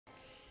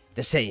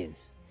The Saiyan.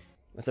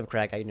 What's up,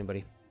 Crack? How you doing,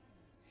 buddy?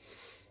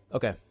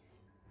 Okay.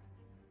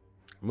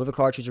 Remove a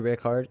card, choose a rare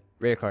card.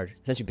 Rare card.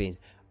 Sensu Bean.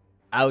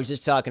 I was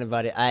just talking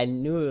about it. I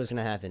knew it was going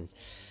to happen.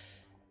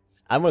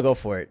 I'm going to go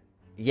for it.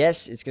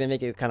 Yes, it's going to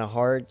make it kind of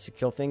hard to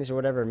kill things or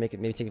whatever, and make it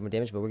maybe take more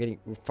damage, but we're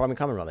farming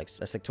common relics.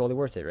 That's like totally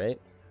worth it, right?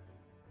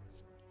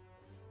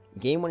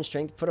 Gain 1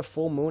 strength, put a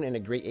full moon and a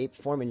great ape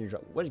form in your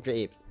drop. What is great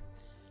ape?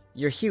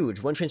 You're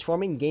huge. When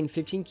transforming, gain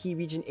 15 key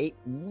region 8.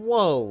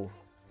 Whoa.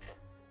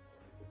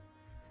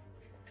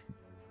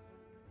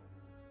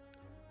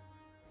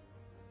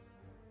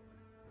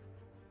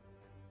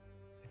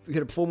 We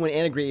got a full moon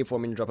and a great ape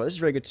form in your drop. This is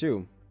very good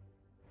too.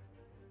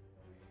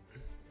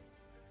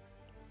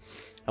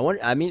 I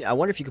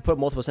wonder if you could put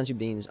multiple sensu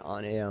beans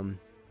on a on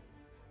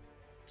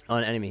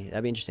an enemy.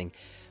 That'd be interesting.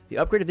 The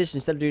upgrade of this,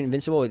 instead of doing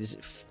invincible, it's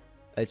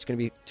going to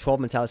be 12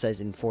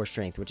 metallicized and 4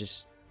 strength, which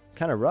is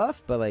kind of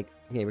rough, but like,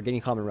 okay, we're getting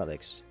common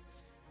relics.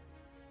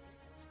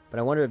 But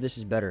I wonder if this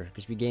is better,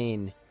 because we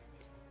gain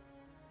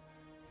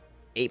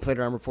 8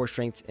 plated armor, 4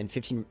 strength, and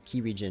 15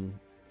 key region.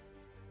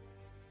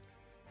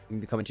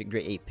 And become a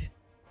great ape.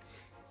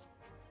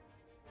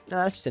 No,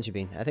 that's just sensu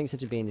bean. I think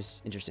sensu bean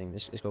is interesting.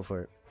 Let's go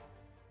for it.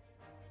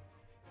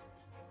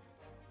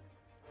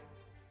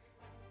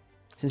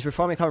 Since we're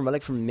farming common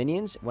relic from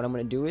minions, what I'm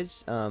going to do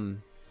is,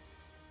 I'm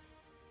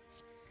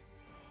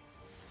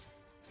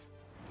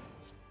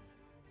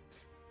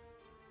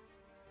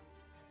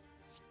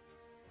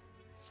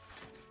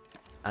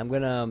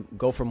going to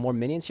go for more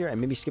minions here and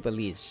maybe skip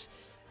elites.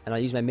 And I'll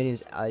use my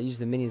minions, I'll use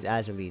the minions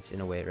as elites in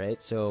a way, right?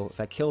 So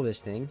if I kill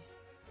this thing,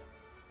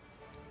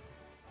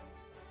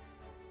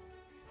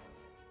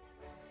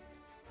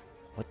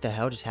 what the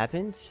hell just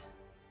happened?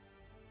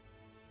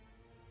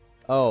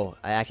 Oh,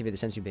 I activated the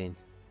sensu bean.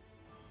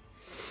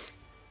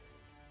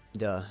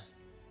 Duh.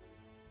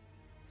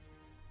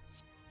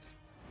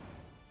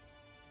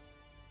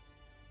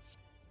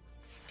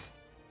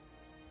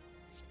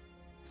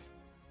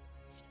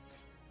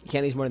 You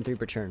can't lose more than 3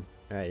 per turn.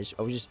 Alright,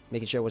 I was just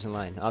making sure it wasn't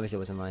lying. Obviously it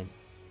wasn't lying.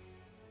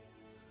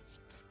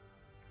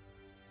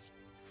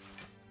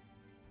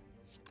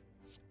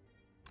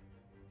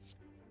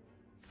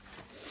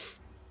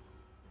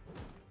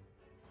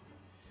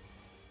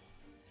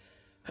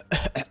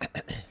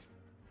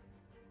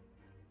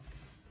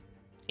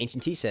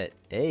 Ancient tea set.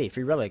 Hey,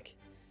 free relic.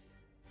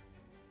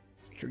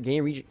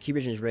 Gain key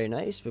region is very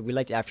nice, but we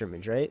liked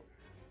afterimage, right?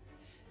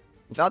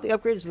 Without the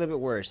upgrade, it's a little bit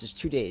worse. It's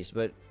 2 days,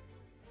 but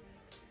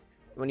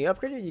when you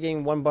upgrade it, you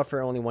gain 1 buffer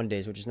only 1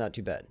 days, which is not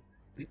too bad.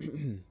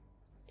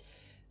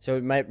 So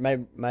my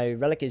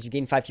relic is you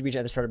gain 5 key region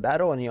at the start of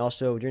battle, and you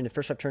also, during the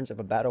first 5 turns of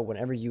a battle,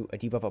 whenever a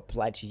debuff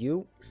applied to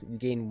you, you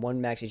gain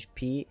 1 max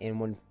HP and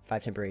 1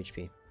 5 temporary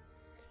HP.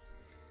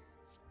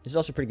 This is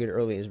also pretty good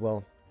early as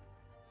well.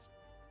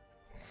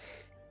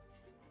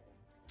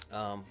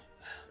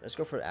 Let's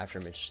go for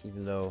afterimage,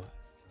 even though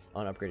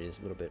on upgrade is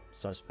a little bit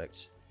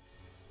suspect.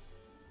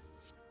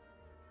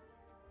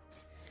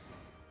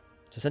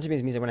 So sensu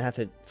beans means I'm gonna have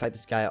to fight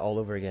this guy all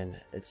over again.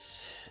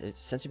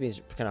 Sensu beans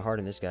is kind of hard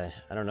on this guy.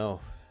 I don't know.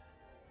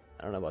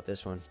 I don't know about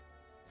this one.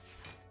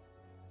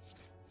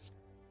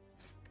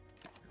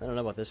 I don't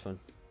know about this one.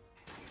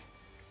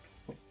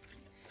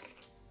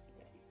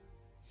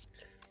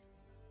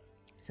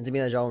 Sensu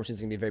bean on the jaw machine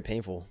is gonna be very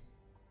painful.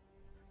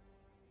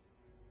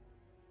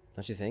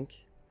 Don't you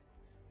think?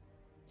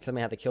 Tell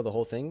me I have to kill the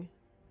whole thing?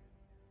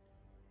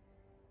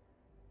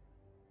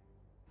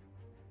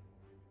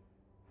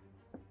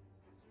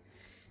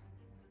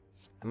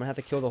 I'm gonna have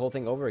to kill the whole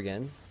thing over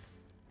again.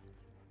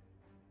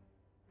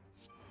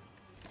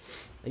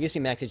 It gives me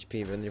max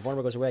HP, but when the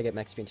vulnerable goes away, I get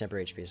max HP and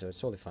temporary HP, so it's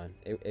totally fine.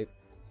 It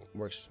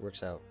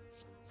works out.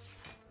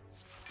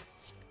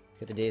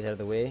 Get the days out of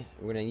the way.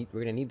 We're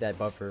gonna need that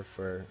buffer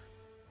for.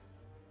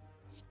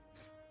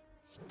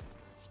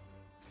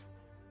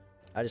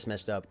 I just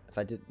messed up. If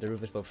I did the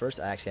ruthless blow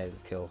first, I actually had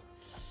to kill.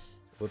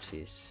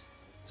 Whoopsies.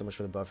 So much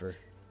for the buffer.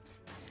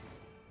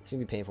 It's gonna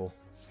be painful.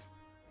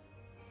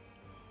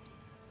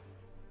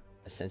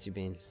 A sensu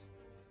bean.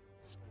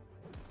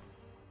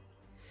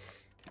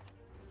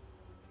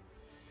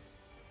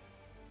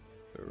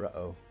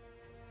 Uh-oh.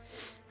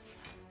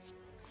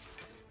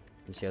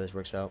 Let's see how this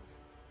works out.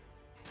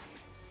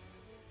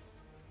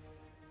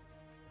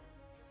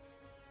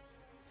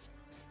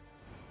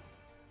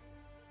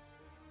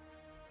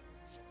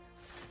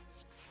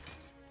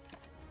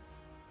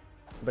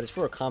 But it's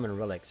for a common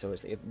relic, so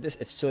it's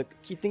so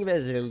think of it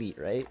as an elite,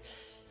 right?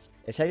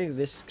 If technically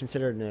this is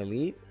considered an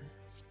elite,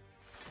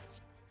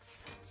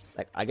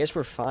 like I guess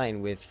we're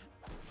fine with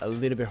a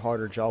little bit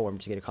harder jawworm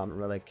to get a common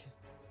relic.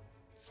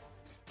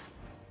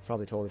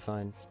 Probably totally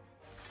fine.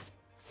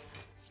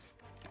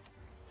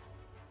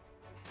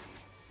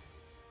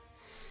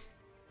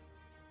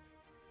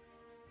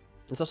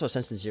 It's also a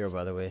sense in 0,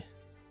 by the way.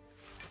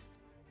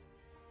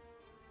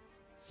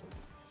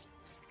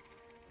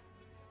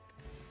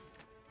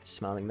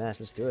 Smiling mask,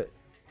 let's do it.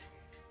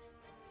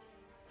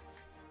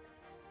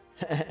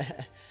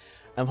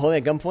 I'm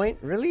holding at gunpoint?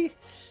 Really?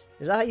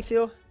 Is that how you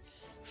feel?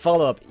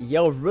 Follow up.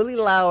 Yell really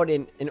loud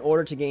in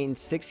order to gain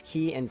 6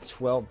 key and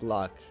 12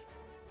 block.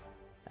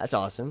 That's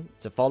awesome.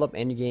 It's a follow up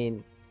and you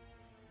gain,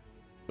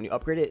 when you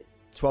upgrade it,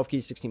 12 key,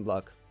 16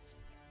 block.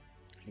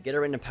 Get it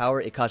right into power.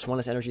 It costs 1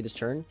 less energy this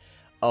turn.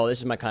 Oh, this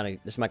is my kind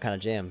of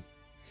jam.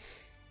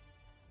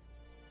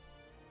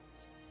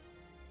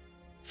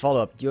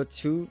 Follow up. Deal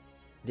 2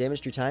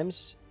 damage 3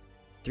 times.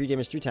 3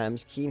 damage 3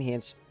 times. Key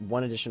enhance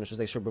 1 additional. So it's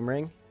like short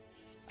boomerang.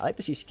 I like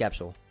the CC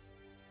capsule.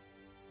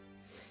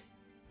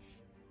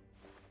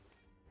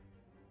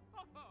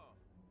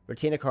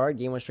 Retain a card.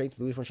 Gain 1 strength.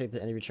 Lose 1 strength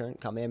at any return.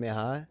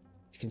 Kamehameha.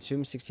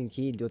 Consume 16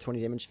 key. Deal 20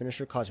 damage.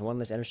 Finisher. Costs 1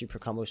 less energy per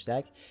combo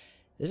stack.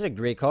 This is a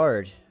great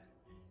card.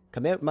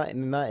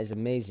 Kamehameha is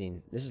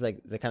amazing. This is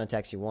like the kind of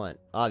attacks you want,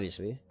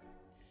 obviously.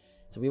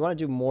 So we want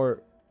to do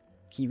more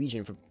key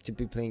region to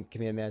be playing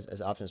Kamehameha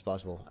as often as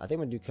possible. I think I'm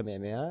going to do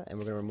Kamehameha, and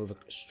we're going to remove a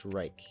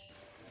strike.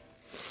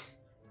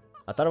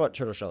 I thought about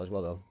Turtle Shell as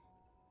well, though.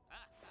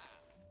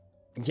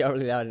 Yeah,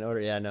 really loud in order.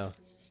 Yeah, I know.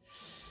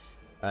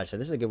 Alright, so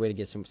this is a good way to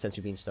get some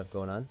sensu bean stuff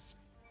going on.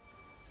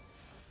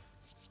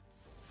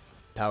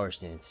 Power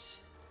stance.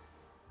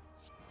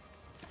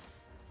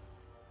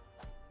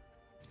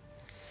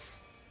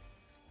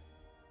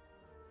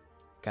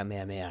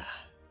 Kamehameha.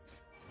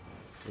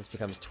 This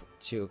becomes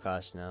 2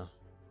 cost now.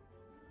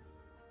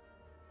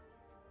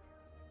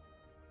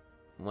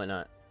 Why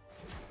not?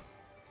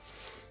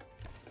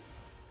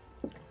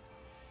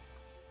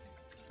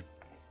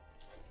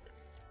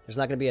 There's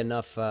not going to be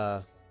enough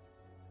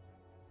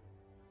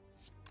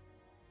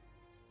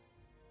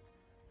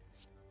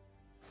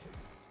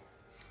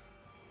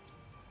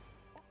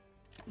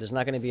there's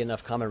not going to be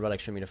enough common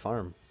relics for me to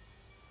farm.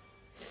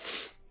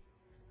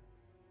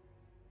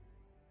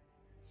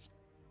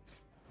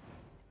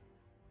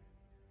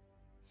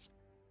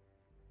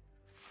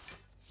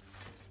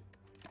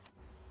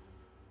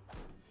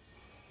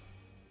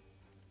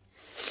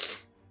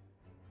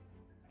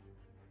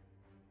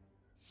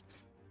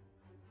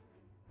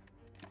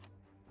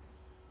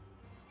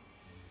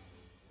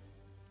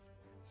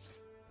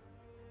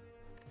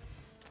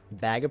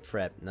 Bag of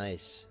prep,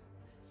 nice.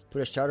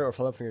 Put a starter or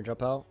follow up from your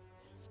dropout.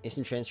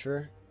 Instant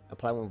transfer.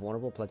 Apply 1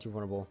 vulnerable, apply 2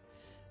 vulnerable.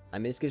 I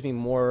mean, this gives me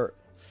more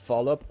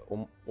follow up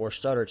or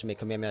starter to make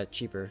Kamehameha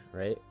cheaper,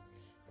 right?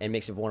 And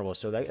makes it vulnerable.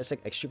 So that's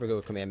like super good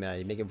with Kamehameha.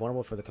 You make it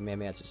vulnerable for the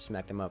Kamehameha to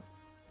smack them up.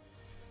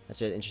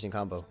 That's an interesting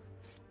combo.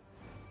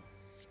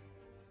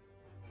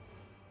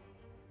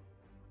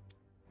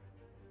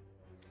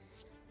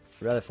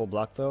 I'd rather full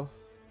block though.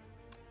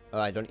 Oh,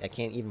 I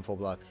can't even full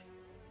block.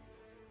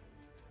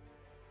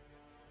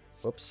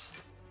 Whoops.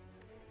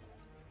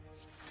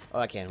 Oh,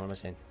 I can. What am I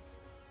saying?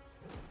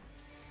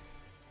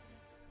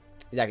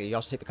 Exactly. You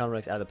also take the counter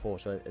relics out of the pool,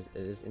 so it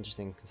is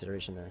interesting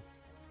consideration there.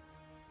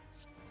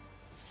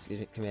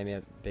 Excuse me.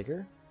 Kamehameha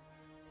bigger.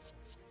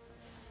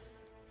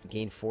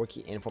 Gain 4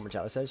 key and 4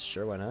 mortality size.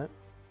 Sure, why not?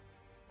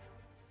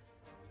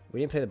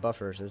 We didn't play the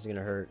buffer, so this is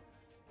gonna hurt.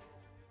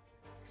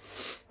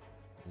 This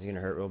is gonna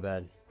hurt real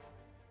bad.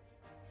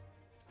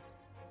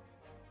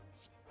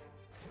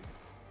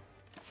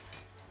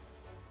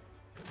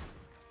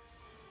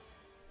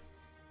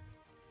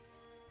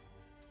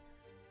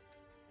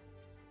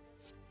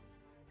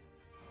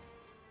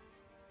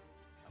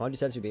 I want to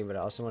do Senzu Beam, but I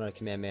also want to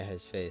Kamehameha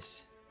his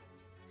face.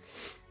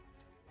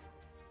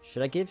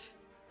 Should I give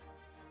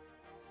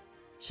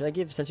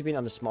Senzu Beam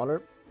on the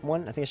smaller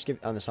one? I think I should give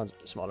it on the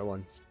smaller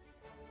one.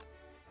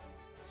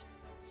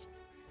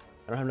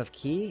 I don't have enough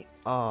key?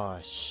 Oh,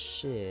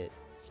 shit.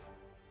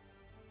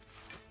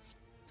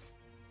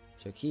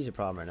 So key's a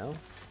problem right now.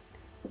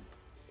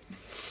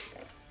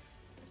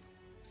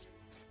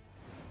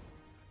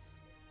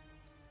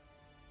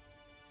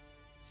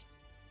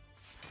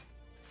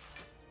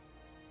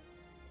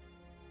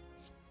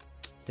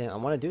 Damn, I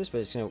want to do this,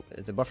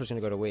 but the buffer's gonna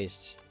go to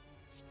waste.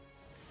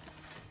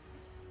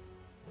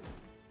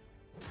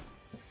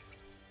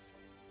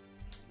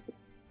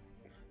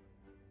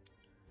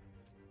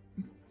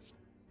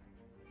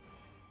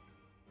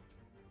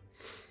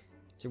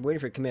 So I'm waiting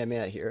for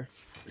Kamehameha here.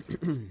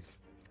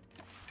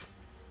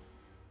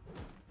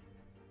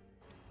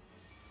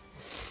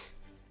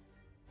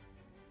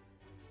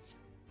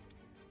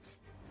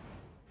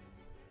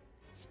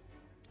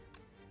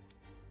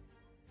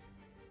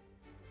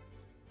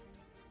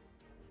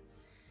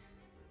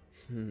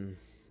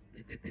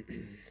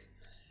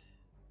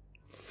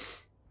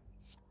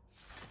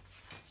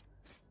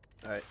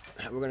 Alright,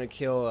 we're gonna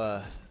kill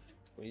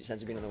we use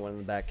Senzu Bean on the one in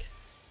the back.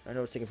 I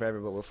know it's taking forever,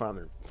 but we're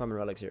farming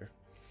relics here.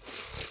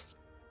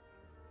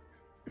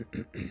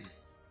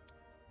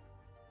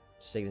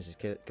 Cygnus is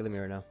killing me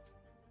right now.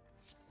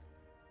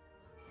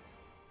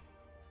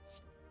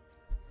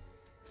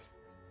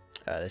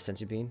 The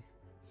Senzu Bean.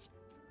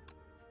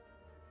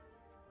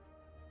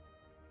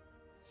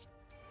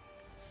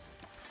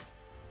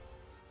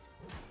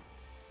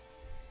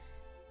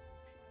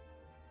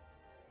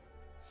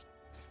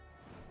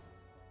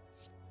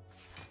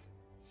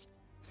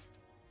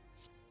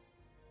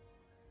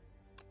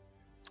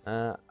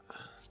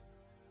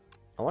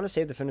 I want to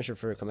save the finisher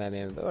for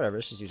Kamehameha, but whatever,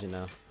 let's just use it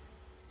now.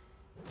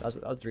 That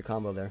was 3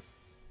 combo there.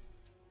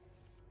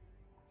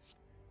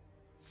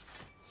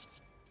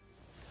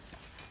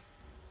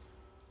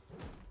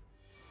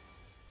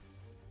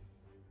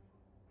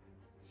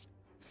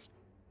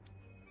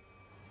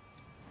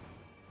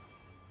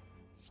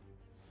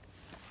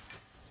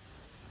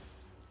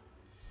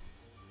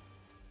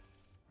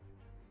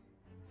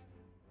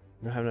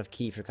 We don't have enough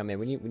key for coming in.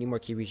 We need more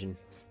key region.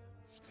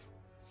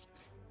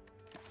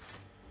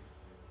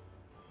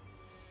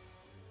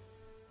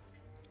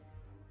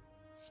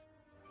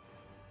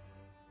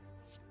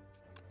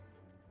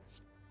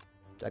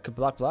 I could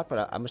block,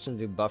 but I'm just gonna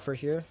do buffer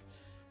here,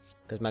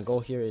 because my goal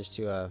here is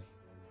to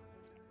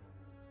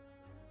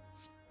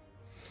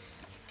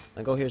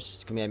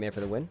command man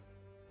for the win.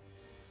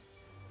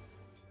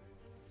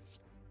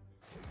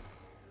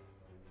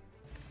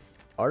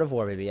 Art of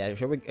War, baby. Yeah,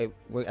 sure.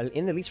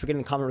 In the least, we're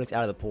getting common relics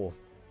out of the pool.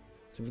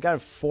 So we've gotten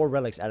 4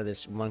 relics out of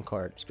this 1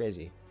 card. It's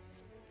crazy.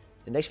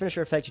 The next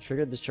finisher effect you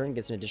triggered this turn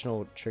gets an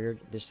additional trigger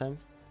this time.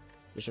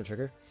 Additional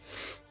trigger.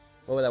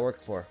 What would that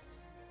work for?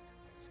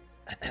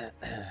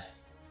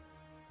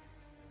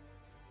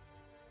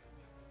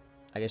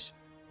 I guess.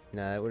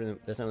 Nah,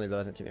 that's not really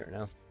relevant to me right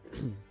now.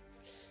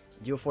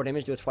 Deal 4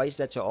 damage. Do twice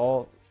that to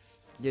all.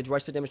 Do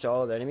twice the damage to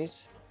all other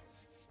enemies.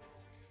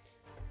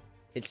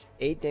 It's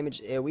 8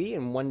 damage AoE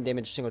and 1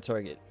 damage single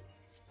target.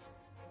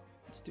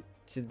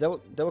 So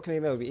double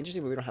command would be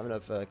interesting, but we don't have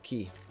enough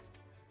key.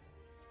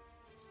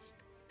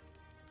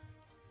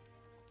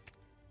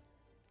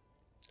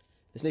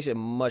 This makes it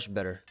much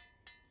better.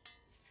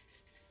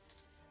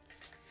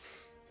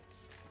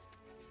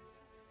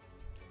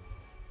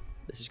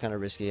 This is kind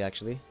of risky,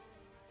 actually.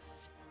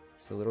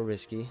 It's a little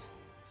risky.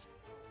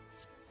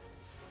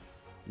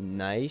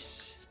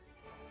 Nice.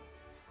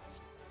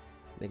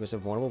 Make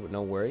myself vulnerable, but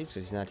no worries,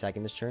 because he's not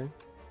attacking this turn.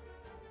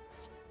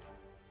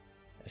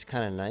 That's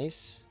kind of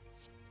nice.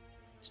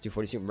 Let's do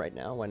 42 right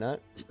now. Why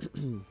not?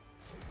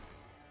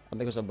 I'll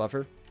make myself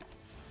buffer.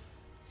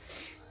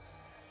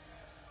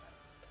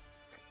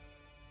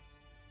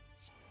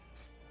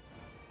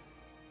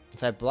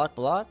 If I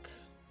block,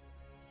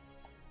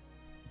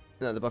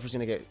 no, the buffer's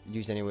gonna get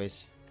used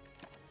anyways.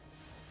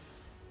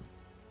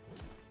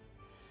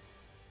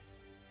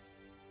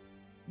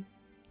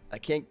 I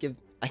can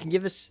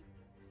give this.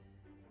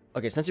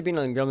 Okay, since you're being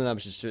on Gremlin, I'm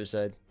just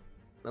suicide.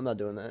 I'm not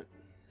doing that.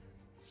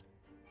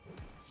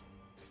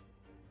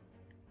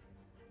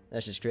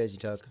 That's just crazy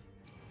talk.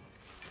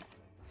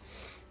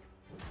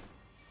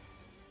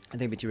 I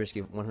think it'd be too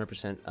risky,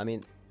 100%. I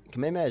mean,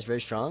 Kamehameha is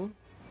very strong.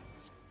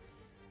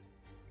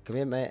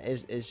 Kamehameha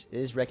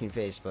is wrecking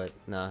face, but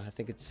nah, I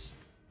think it's.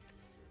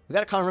 We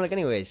got a common relic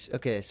anyways.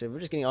 Okay, so we're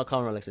just getting all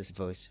common relics, I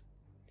suppose.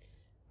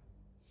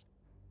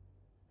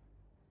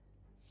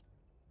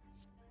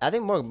 I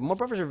think more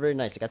buffers are very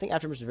nice. Like, I think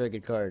Aftermath is a very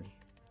good card.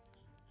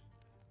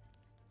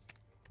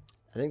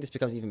 I think this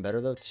becomes even better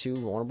though. 2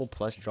 vulnerable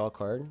plus draw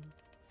card.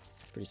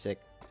 Pretty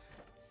sick.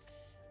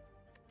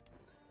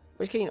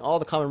 We're just getting all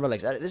the common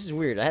relics. This is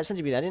weird. I have Senzu.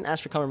 I didn't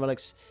ask for common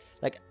relics.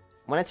 Like,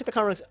 when I took the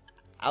common relics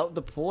out of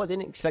the pool, I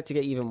didn't expect to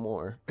get even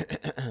more.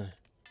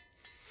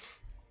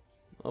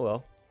 Oh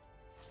well.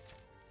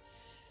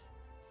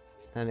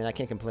 I mean, I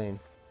can't complain.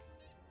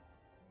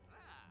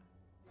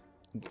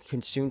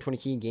 Consume 20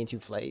 key and gain 2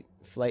 flight.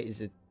 Flight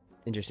is an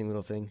interesting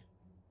little thing.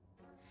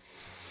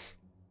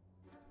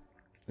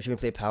 We're going to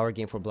play power,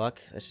 gain 4 block.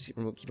 Let's just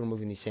keep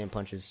removing these sand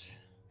punches.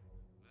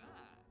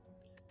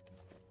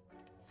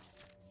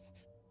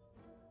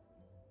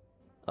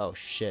 Oh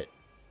shit.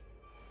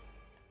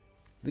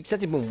 We can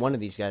set to boom one of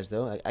these guys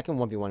though. I can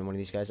 1v1 one of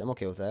these guys. I'm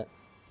okay with that.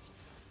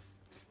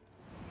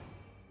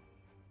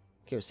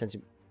 Okay with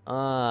Senzu.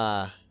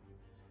 Ah.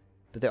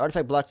 But the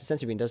artifact blocks the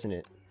Senzu beam, doesn't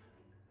it?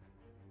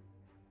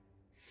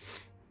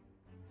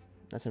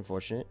 That's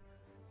unfortunate.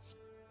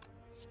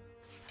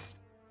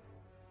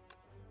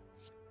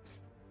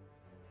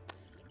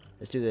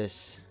 Let's do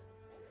this.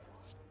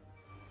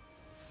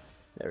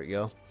 There we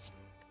go.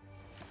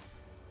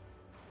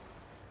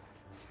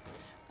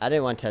 I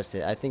didn't want to test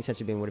it. I think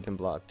Sensu Beam would have been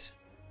blocked.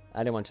 I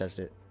didn't want to test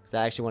it. Because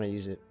I actually want to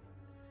use it.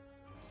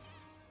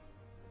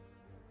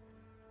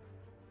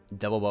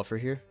 Double buffer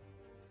here.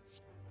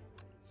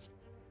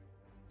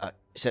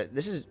 So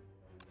this is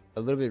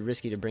a little bit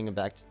risky to bring him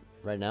back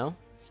right now.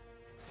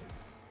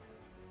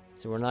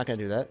 So we're not going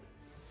to do that.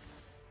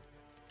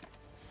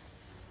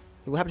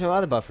 What happened to our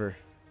other buffer?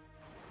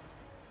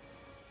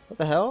 What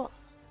the hell?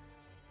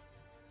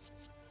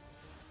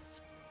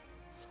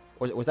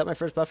 Was that my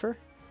first buffer?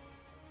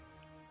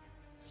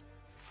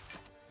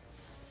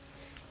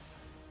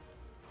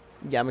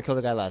 Yeah, I'm gonna kill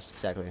the guy last,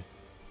 exactly.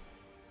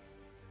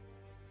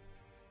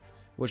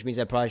 Which means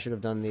I probably should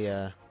have done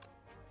the,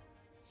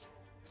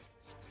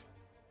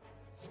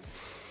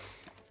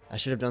 I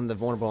should have done the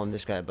vulnerable on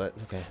this guy, but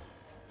okay.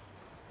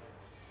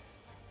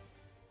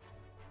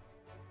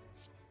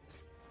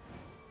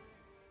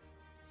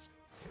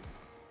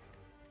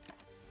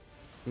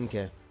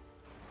 Okay.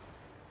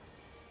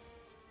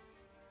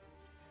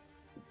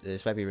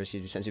 This might be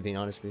risky to Senzu Bean,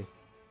 honestly.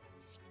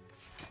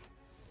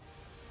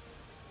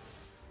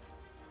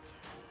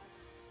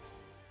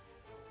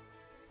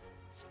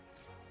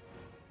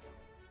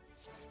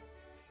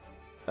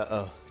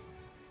 Uh-oh.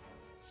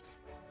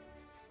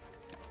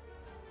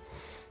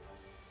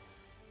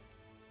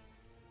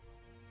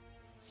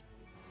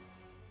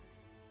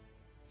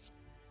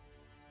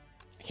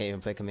 I can't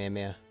even play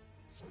Kamehameha.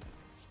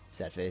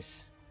 Sad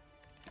face.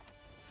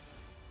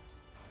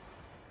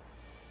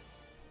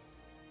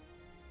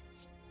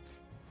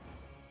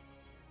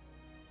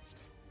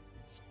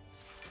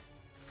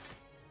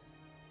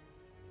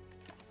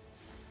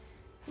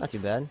 Not too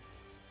bad.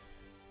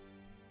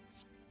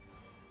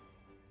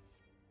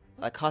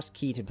 That cost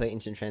key to play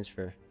instant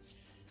transfer.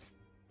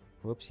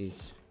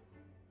 Whoopsies.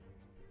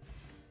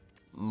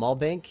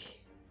 Mallbank?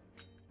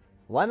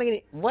 Why am I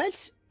getting...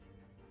 What?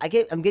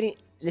 I'm getting...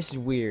 This is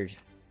weird.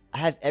 I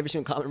have every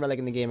single common relic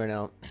in the game right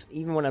now.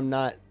 Even when I'm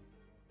not...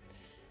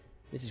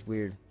 This is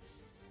weird.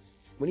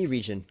 We need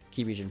region.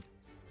 Key region.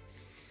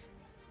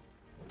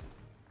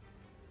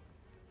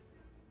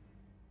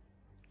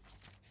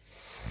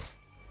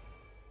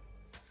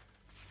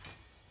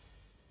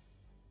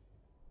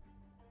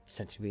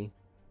 Sensu.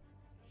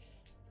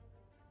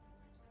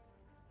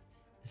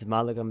 Is the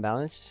mod look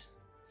unbalanced?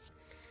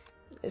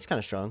 It's kind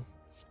of strong.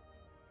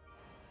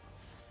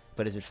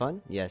 But is it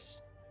fun?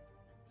 Yes.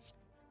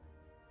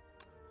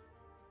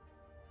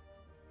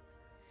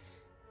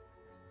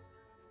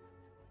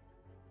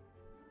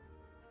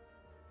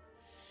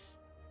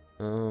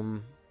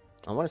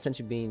 I want to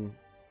Sensu Bean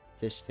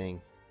this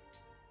thing.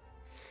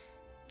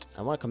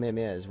 I want to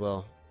Kamehameha as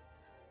well.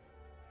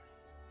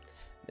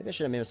 Maybe I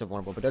should have made myself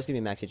vulnerable, but it does give me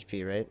max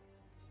HP, right?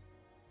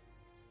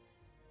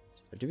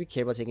 So do we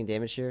care about taking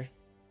damage here?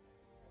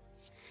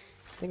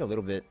 I think a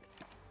little bit.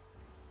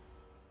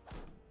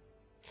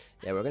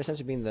 Yeah, we're gonna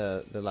Sensu Bean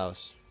the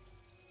louse.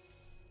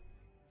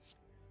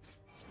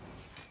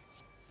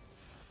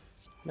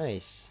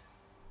 Nice.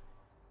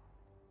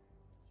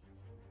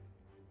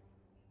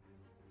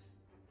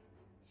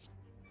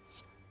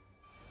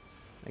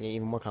 I get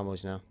even more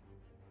combos now.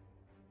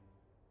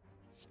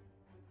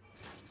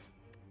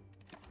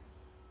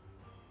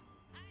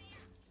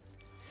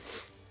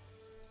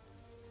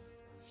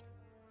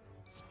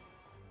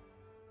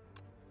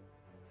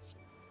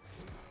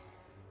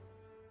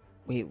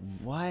 Wait,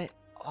 what?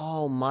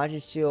 Oh,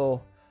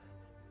 Majin.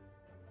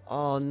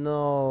 Oh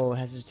no,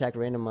 has his attack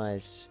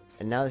randomized.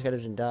 And now this guy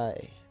doesn't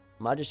die.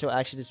 Majin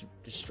actually just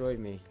destroyed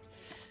me.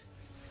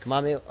 Come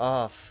on, man.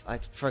 Oh, I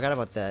forgot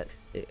about that.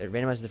 It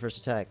randomized the first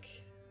attack.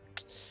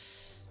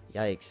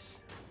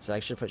 Yikes. So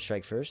I should put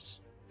strike first.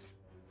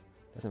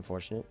 That's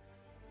unfortunate.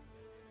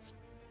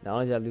 Not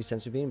only did I lose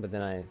Sensu Bean, but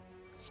then I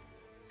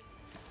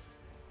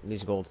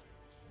lose gold.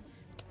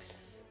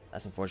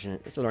 That's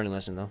unfortunate. It's a learning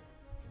lesson though.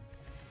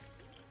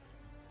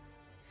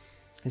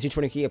 Consume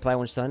 20 key, apply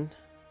one stun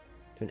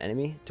to an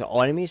enemy. To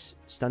all enemies?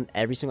 Stun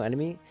every single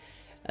enemy?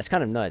 That's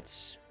kind of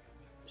nuts.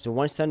 So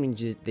one stun means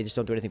they just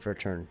don't do anything for a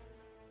turn.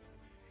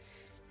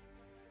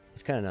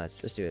 It's kind of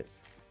nuts. Let's do it.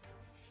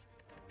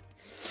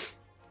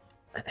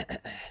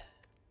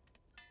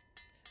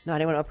 No, I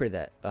didn't want to upgrade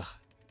that. Ugh.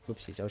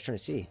 Oopsies, I was trying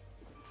to see.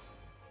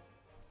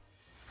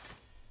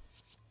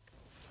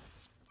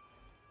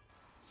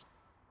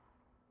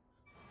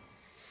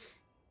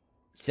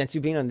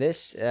 Sensu Bean on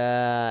this?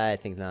 I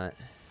think not.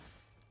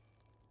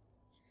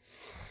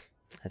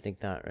 I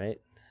think not,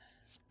 right?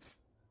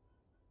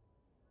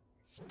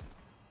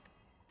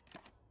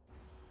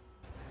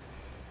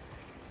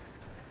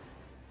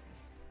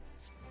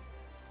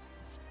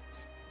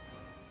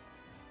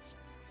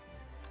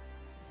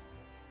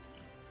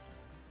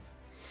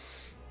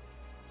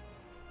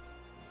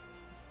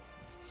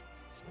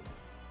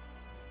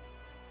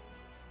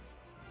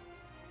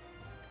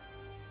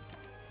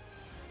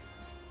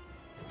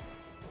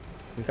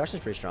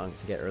 Concussion's pretty strong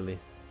to get early.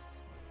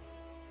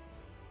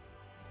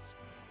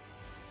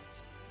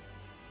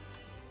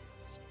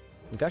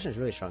 Concussion is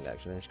really strong,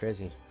 actually. That's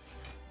crazy.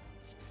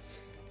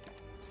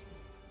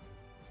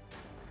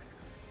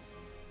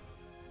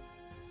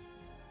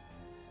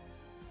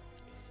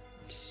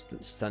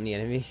 Stun the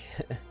enemy?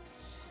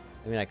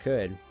 I mean, I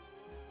could.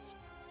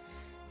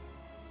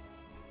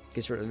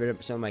 Gets rid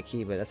of some of my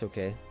key, but that's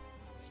okay.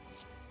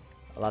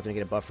 Allows me to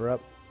get a buffer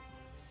up.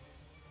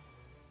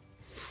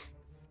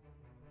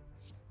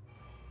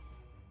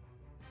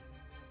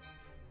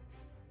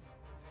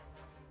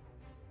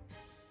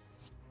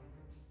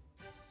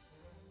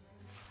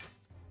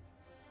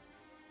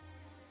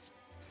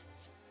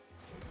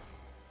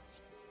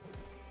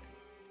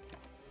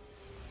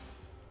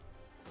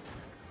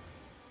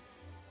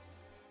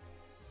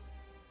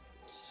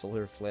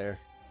 Solar flare.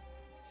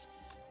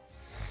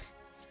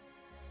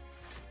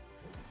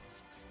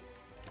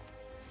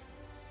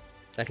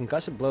 That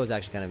concussive blow is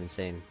actually kind of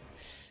insane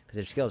because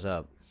it scales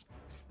up.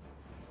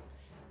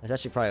 That's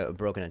actually probably a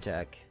broken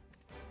attack.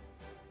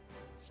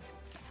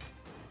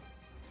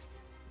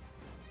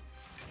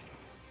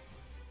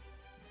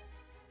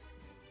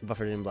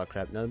 Buffer didn't block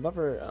crap. No, the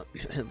buffer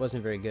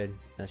wasn't very good in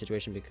that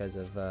situation because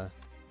of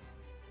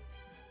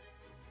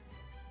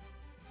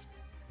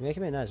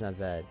making it now is not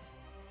bad.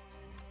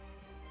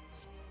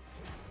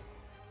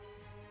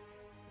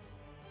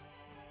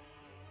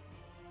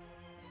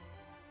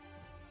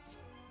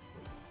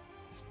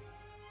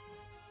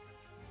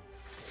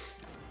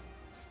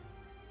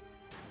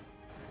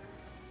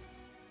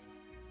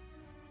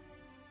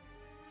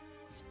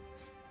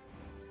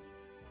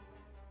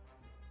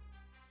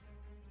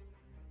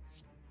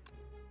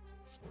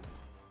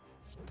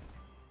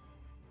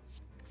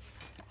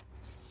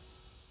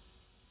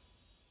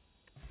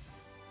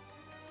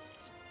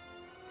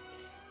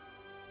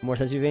 More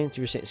Senzu Vein,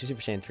 Super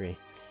Saiyan 3.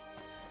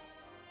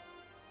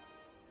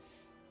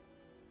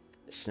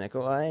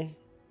 Sneko Eye?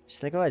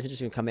 Sneko Eye is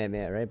interesting with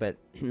Kamehameha, right? But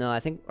no,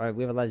 I think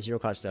we have a lot of zero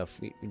cost stuff.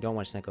 We don't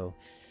want Sneko.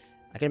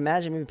 I can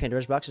imagine maybe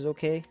Pandora's Box is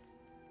okay.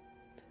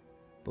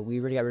 But we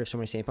already got rid of so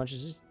many Saiyan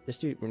punches. Let's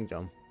do Ring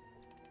Dome.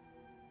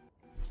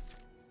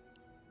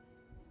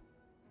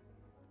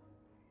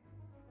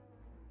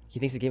 He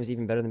thinks the game is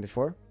even better than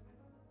before?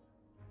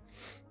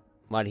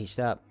 Why did he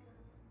stop?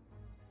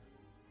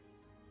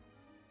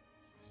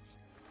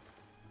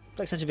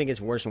 Like Senzu Bean gets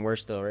worse and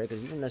worse though, right?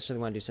 Because you don't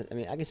necessarily want to do. I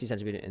mean, I can see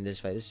Senzu Bean in this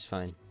fight. This is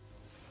fine.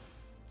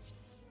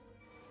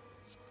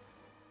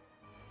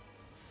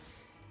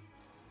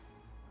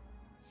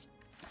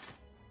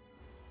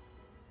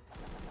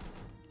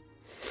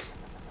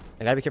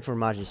 I gotta be careful for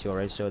Majin Seal,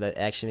 right? So that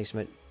actually makes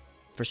my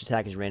first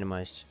attack is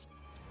randomized.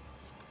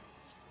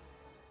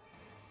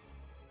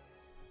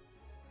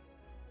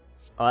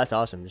 Oh, that's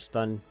awesome. Just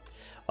stun.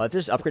 Oh, if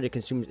this is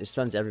upgraded, it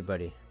stuns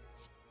everybody.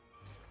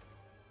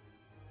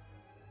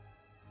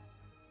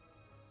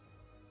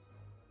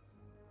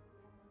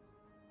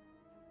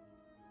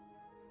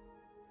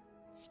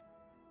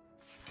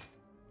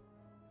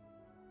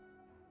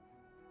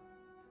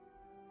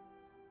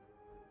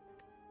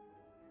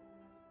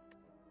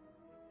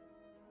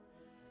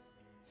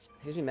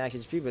 Gives me max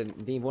HP,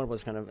 but being vulnerable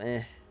is kind of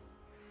eh.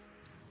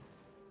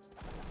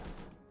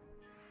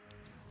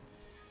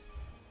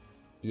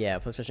 Yeah,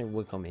 plus fishing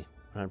would kill me,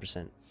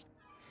 100%.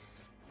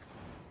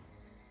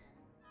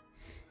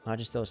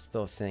 Majin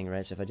still a thing,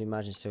 right? So if I do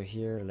Majin still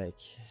here, like,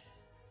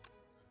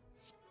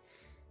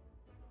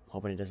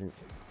 hoping it doesn't.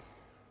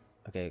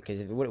 Okay,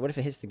 because what if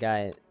it hits the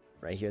guy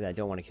right here that I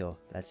don't want to kill?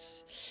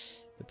 That's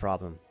the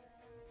problem.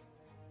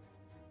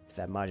 If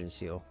that Majin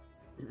seal.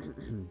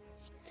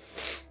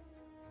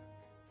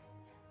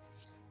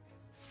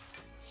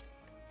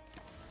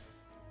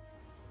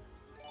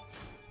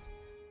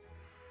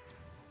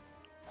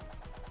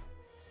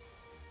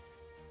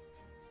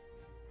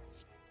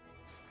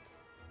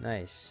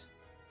 Nice.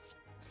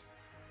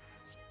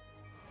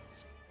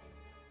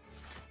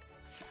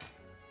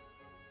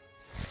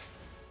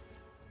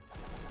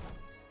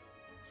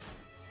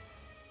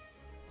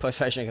 Plus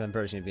 5 strength on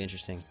bird is going to be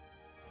interesting.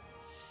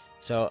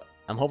 So,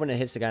 I'm hoping it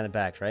hits the guy in the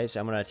back, right? So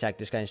I'm going to attack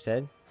this guy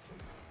instead.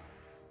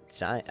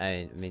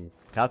 I mean,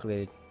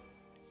 calculated.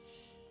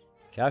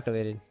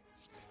 Calculated.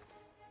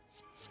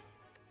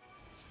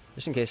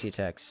 Just in case he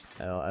attacks.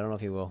 I don't know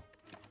if he will.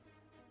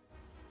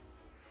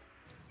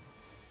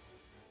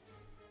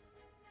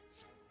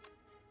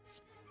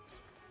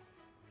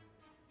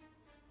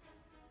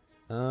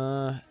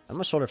 I'm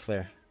a Solar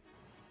Flare.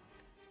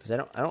 Because I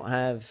don't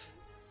have...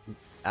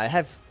 I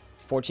have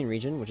 14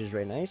 regen, which is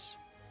very nice.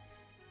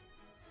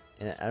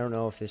 And I don't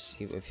know if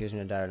he was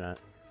gonna die or not.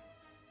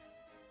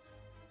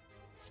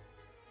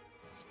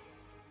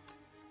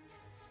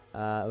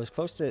 I was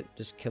close to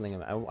just killing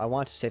him. I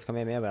want to save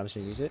Kamehameha, but I'm just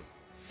gonna use it.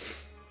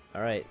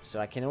 Alright, so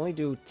I can only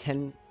do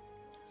 10...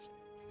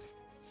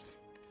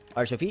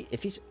 Alright, so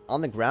if he's on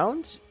the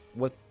ground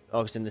with...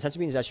 Oh, because the Sensu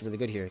Bean is actually really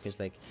good here, because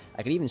like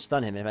I could even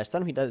stun him, and if I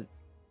stun him, he does...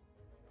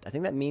 I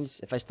think that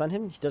means if I stun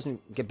him, he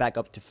doesn't get back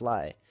up to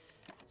fly.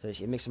 So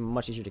it makes him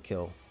much easier to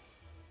kill.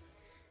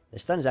 The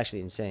stun is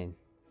actually insane.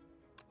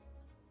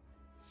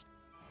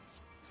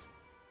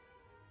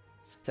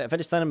 So if I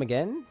just stun him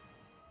again,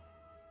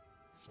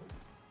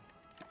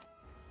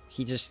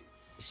 he just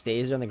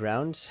stays on the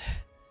ground.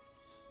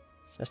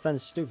 That stun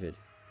is stupid.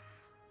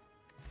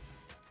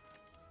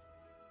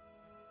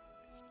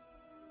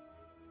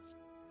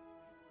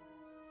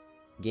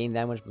 Gain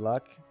that much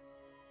block.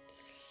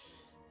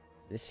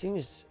 This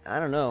seems, I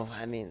don't know.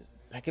 I mean,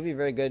 that could be a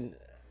very good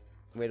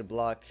way to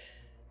block.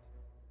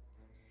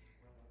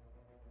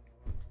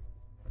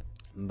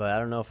 But I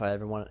don't know if I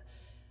ever want to.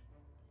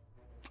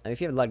 I mean, if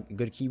you have like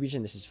good key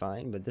region, this is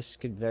fine. But this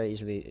could very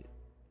easily.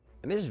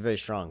 I mean, this is very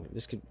strong.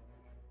 This could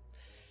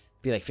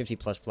be like 50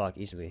 plus block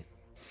easily.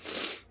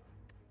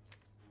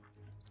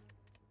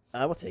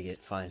 I will take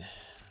it. Fine.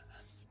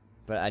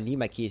 But I need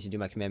my keys to do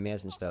my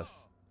Kamehamehas and stuff.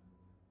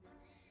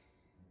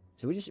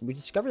 So we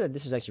discovered that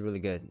this is actually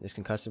really good. This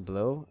concussive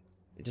blow,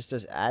 it just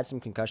does add some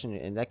concussion,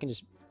 and that can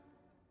just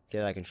get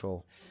it out of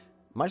control.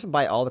 Might as well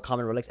buy all the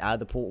common relics out of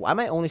the pool. Why am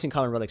I only seeing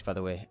common relics, by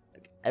the way?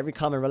 Every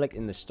common relic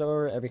in the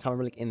store, every common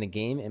relic in the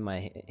game, in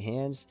my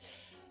hands.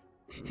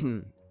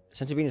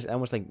 Senzu Bean is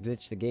almost like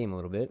glitched the game a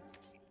little bit.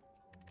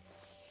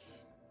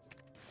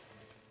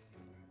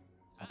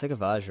 I'll take a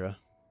Vajra.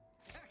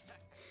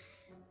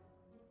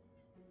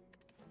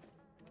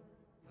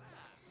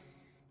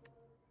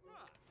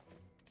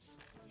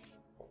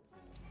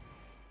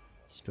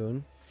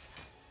 Spoon.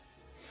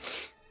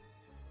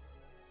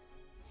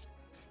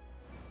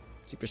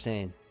 Super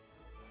Saiyan.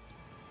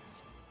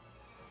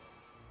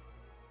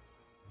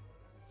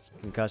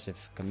 Concussive.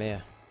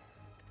 Kamea.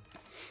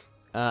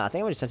 I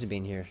think I'm going to Senzu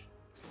Bean here.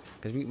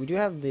 Because we do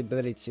have the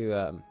ability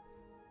to...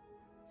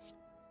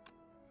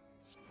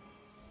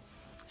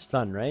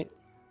 Stun, right?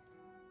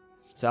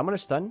 So I'm gonna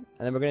stun, and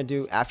then we're gonna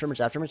do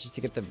afterimage just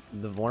to get the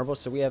vulnerable.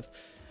 So we have.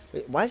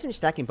 Wait, why isn't it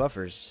stacking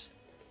buffers?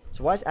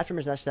 So why is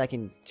afterimage not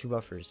stacking 2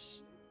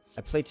 buffers?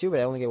 I play 2, but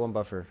I only get 1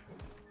 buffer.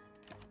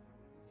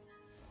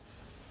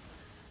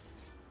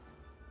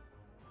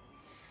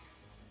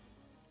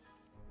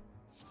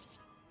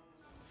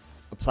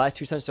 Apply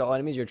 2 stuns to all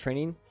enemies you're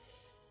training.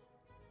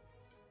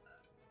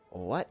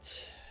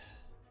 What?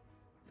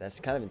 That's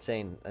kind of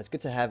insane. That's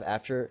good to have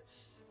after.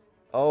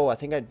 Oh, I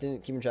think I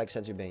didn't keep track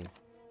of Senzu Bane.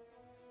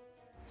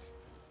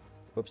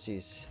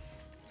 Whoopsies.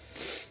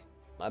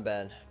 My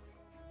bad.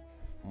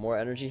 More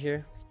energy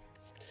here.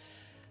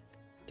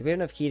 Do we have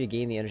enough key to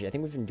gain the energy? I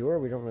think we've endure.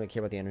 We don't really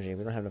care about the energy.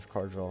 We don't have enough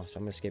card draw, so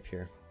I'm gonna skip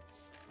here.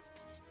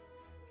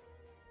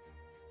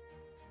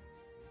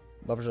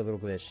 Buffers are a little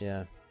glitched,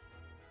 yeah.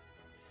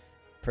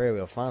 Prayer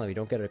wheel. Finally, we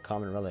don't get a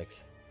common relic.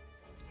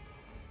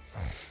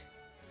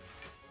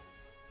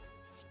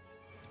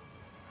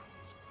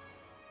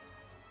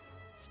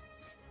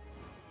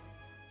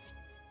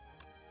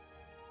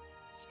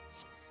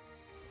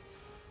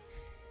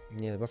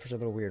 Yeah, the buffers are a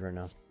little weird right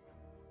now.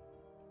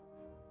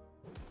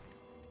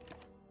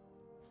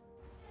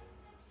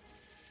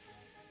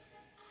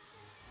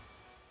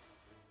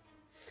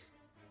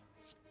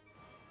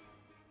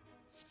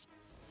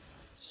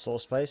 Soul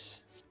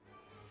Spice.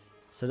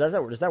 So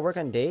does that work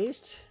on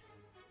dazed?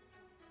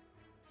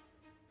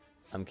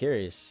 I'm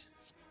curious.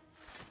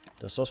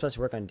 Does Soul Spice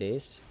work on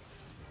dazed?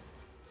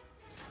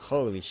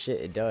 Holy shit,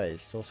 it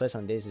does. Soul Spice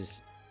on dazed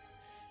is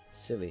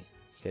silly.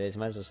 Okay,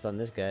 might as well stun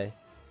this guy.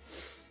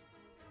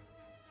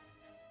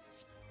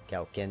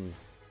 Gauken.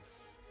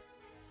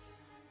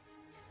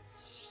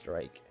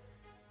 Strike.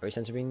 Are we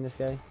sensor beating this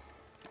guy?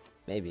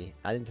 Maybe.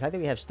 The fact that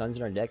we have stuns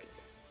in our deck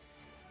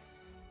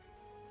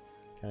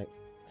kind of,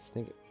 I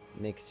think,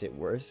 makes it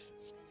worth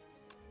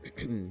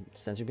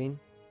sensor beam.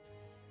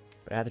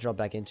 But I have to drop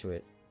back into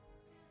it.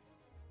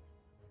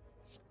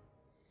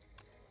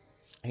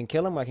 I can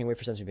kill him, or I can wait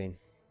for sensor beam.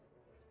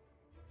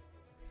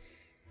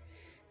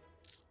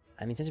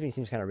 I mean, sensor beam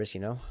seems kind of risky,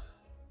 no?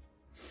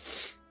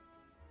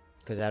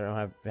 Because I don't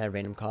have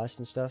random costs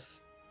and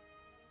stuff.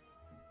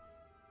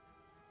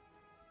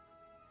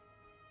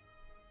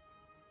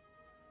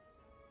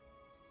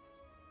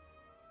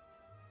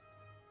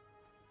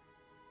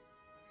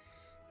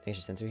 I think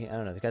it's just Senzu. I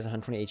don't know. The guy's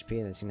 120 HP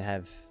and it's gonna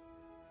have.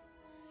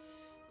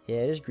 Yeah,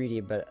 it is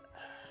greedy, but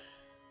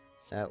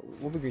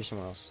we'll be greedy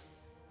somewhere else.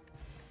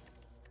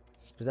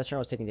 Because that turn I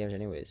was taking damage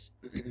anyways.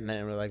 I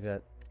didn't really like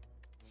that.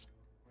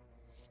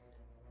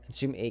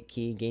 Consume 8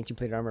 key, gain 2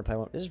 plated armor, apply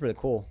 1. This is really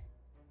cool.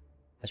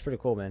 That's pretty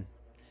cool, man.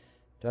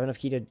 Do I have enough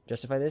key to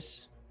justify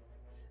this?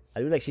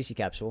 I do like CC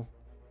capsule.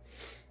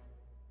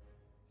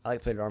 I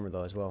like plated armor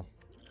though as well.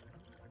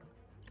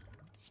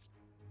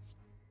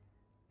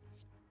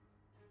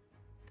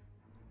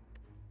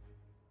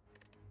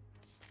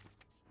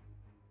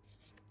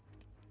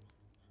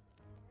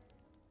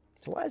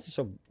 So why is it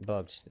so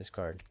bugged, this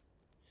card?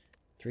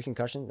 3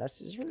 concussion?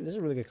 This is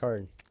a really good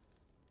card.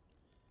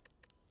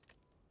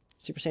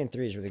 Super Saiyan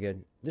 3 is really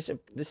good. This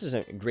is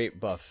a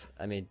great buff.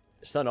 I mean,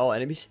 stun all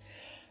enemies.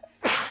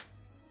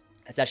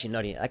 It's actually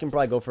nutty. I can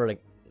probably go for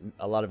like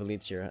a lot of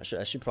elites here.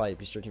 I should probably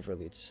be searching for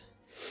elites.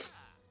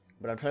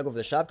 But I'm trying to go for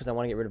the shop because I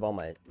want to get rid of all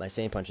my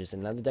Saiyan punches.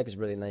 And now the deck is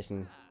really nice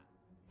and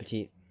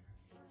petite.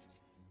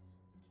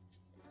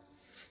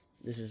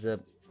 This is a...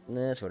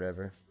 Nah, it's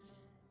whatever.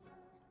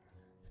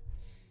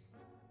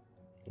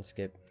 Let's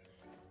skip.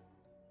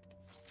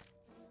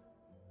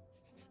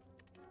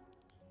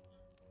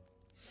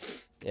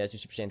 Yeah, it's a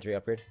Super Saiyan 3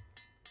 upgrade.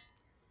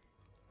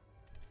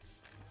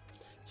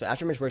 So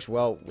Aftermath works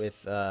well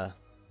with, yeah,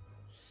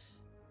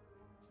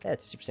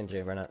 it's a Super Saiyan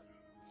 3, why not?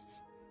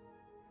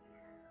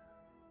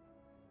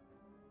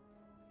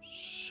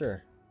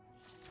 Sure.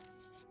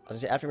 I was gonna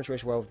say Aftermath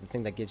works well with the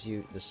thing that gives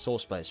you the Soul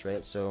Spice,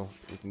 right? So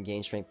you can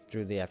gain strength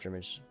through the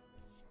Aftermath.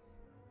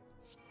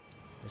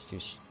 Let's do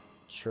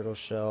Turtle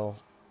Shell,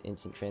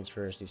 Instant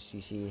Transfer, let's do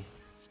CC,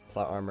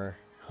 Plot Armor,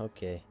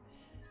 okay.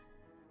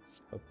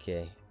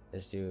 Okay,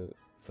 let's do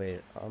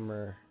Plated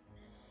Armor.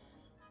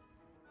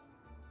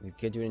 We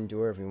could do an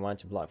Endure if we want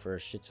to block for a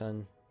shit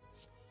ton.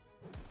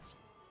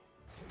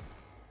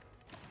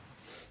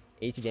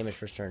 82 damage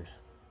first turn.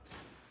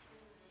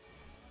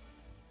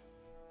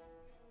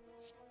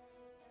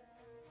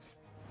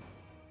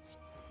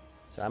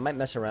 So I might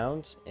mess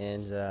around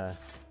and do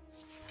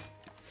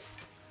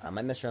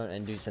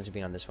Senzu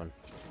Bean on this one.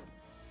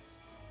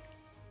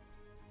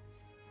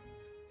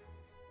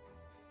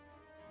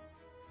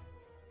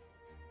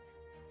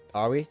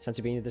 Are we?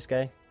 Senzu Bean with this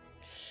guy?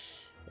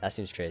 That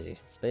seems crazy.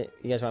 But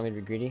you guys want me to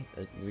be greedy?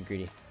 Let's be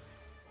greedy.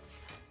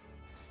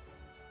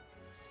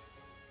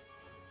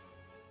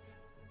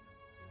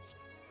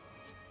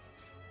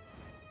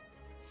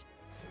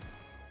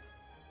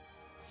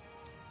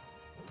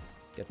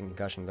 Get the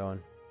concussion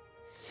going.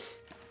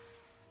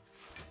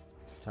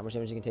 How much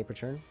damage you can take per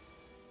turn?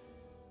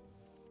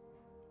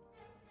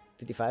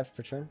 55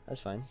 per turn? That's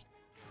fine.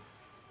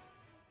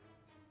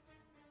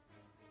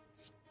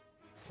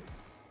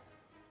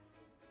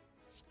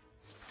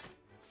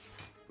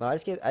 Well, I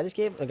just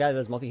gave a guy that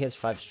does multi hits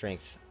 5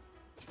 strength.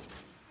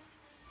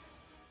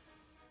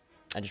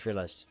 I just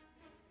realized.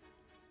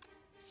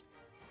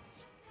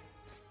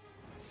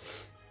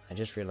 I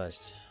just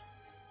realized.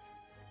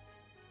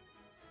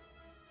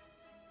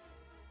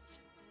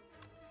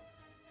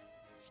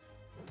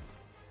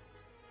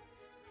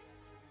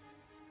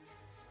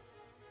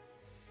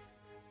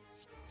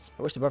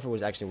 I wish the buffer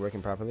was actually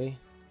working properly.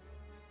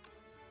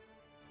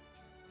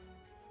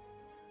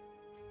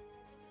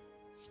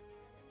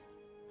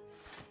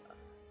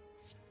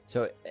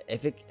 So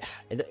if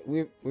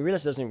we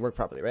realize it doesn't work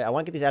properly, right? I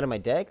want to get these out of my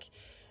deck,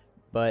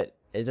 but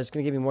it's just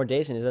going to give me more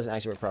days and it doesn't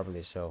actually work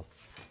properly, so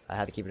I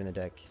had to keep it in the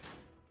deck.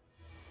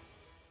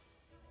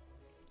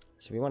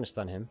 So we want to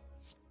stun him.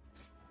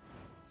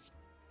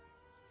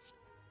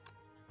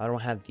 I don't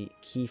have the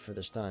key for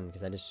the stun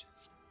because I just...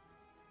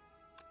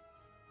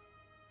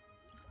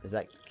 Does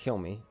that kill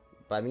me?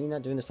 By me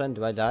not doing the stun,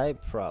 do I die?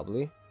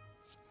 Probably.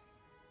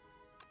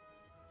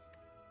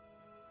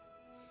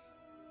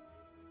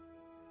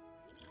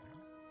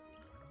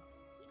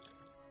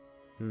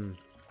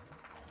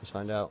 Let's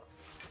find out.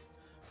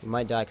 We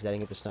might die because I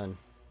didn't get the stun.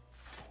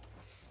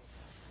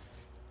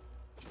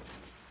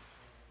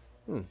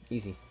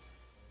 Easy.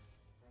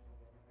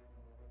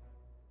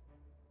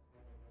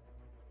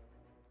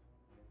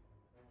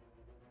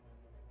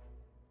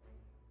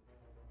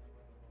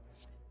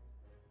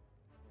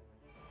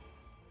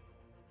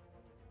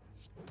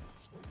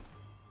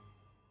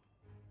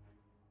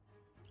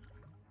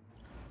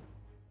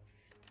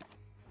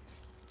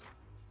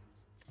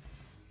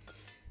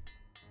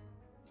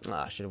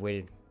 Ah, should have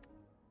waited.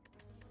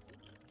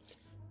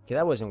 Okay,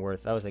 that wasn't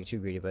worth. That was like too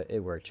greedy, but it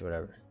worked.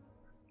 Whatever.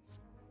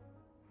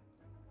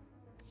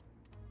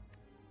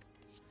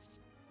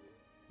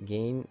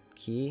 Gain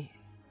key.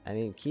 I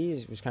mean,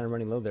 key was kind of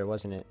running low there,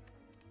 wasn't it?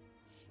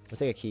 We'll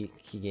take a key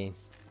gain.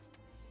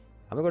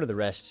 I'm gonna go to the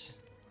rest.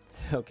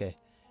 Okay.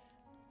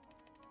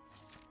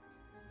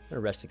 I'm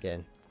gonna rest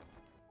again.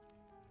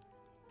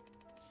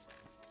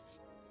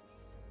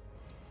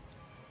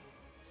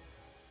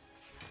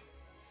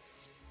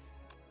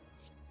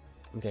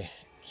 Okay,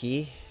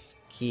 key.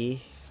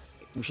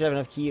 We should have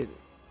enough key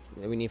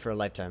that we need for a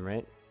lifetime,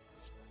 right?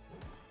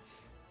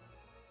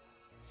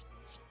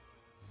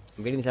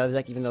 I'm getting these out of the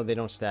deck even though they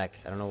don't stack.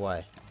 I don't know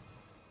why.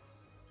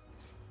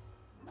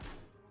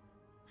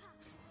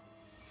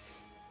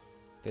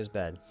 Feels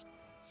bad.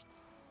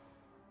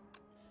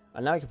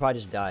 Now I could probably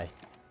just die.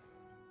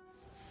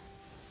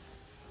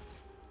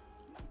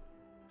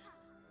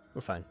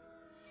 We're fine.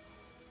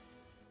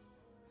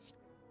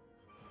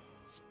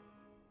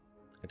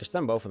 I could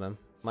stun both of them.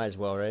 Might as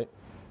well, right?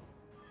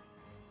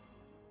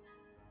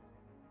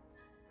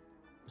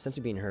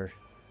 Sensu being her.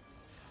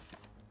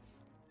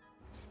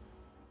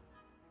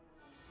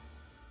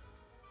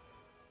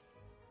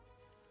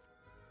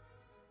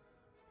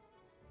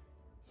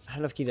 I have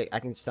enough key that I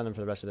can stun them for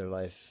the rest of their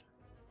life.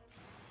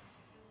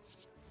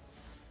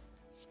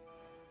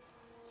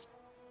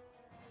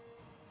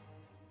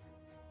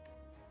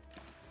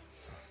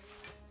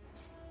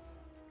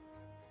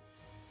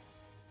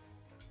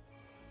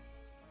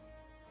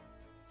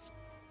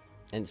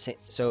 And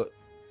so,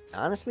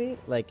 honestly,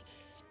 like,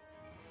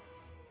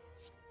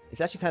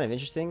 it's actually kind of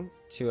interesting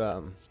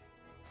to,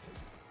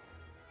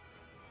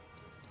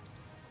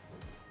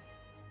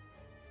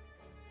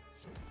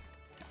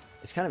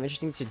 it's kind of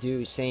interesting to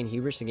do Saiyan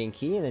hubris to gain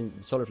key, and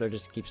then Solar Flare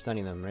just keeps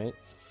stunning them, right?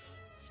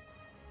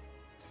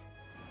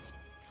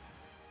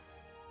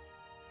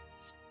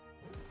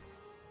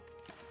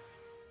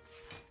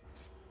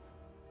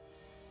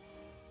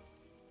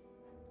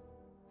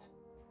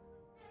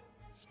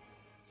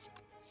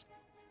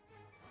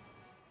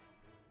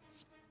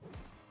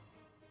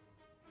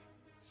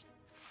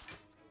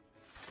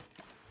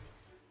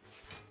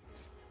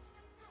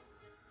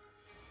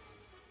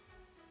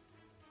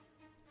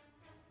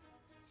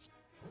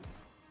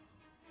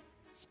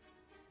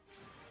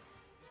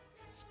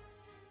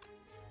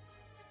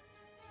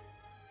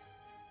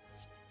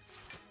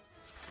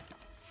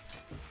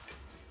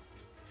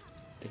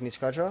 Taking these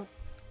card draw?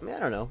 I mean, I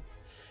don't know.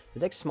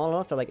 The deck's small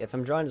enough that, like, if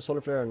I'm drawing the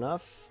Solar Flare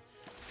enough,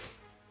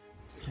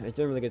 it's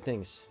doing really good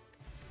things.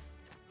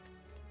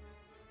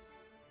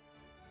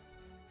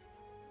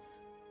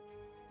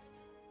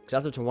 Because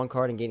after to one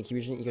card and gain a key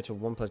region, you go to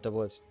 1 plus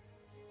double it. So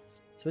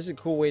this is a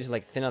cool way to,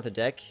 like, thin out the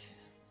deck.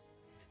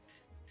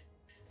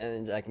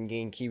 And I can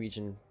gain key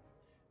region,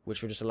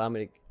 which will just allow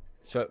me to...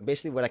 So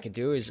basically what I can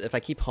do is, if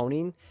I keep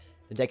honing,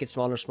 the deck gets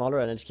smaller and smaller,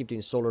 and I just keep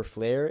doing Solar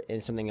Flare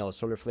and something else,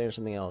 Solar Flare and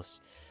something else.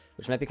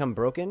 Which might become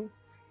broken,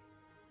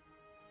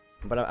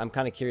 but I'm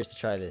kind of curious to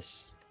try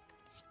this.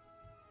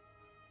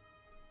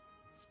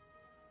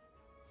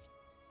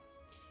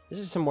 This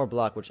is some more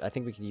block, which I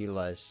think we can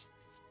utilize.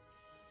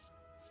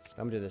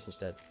 I'm gonna do this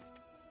instead.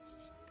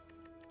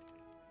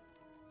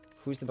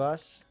 Who's the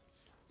boss?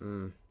 I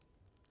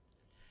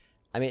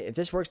mean, if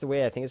this works the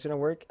way I think it's gonna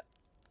work,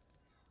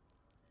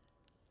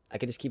 I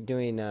could just keep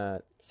doing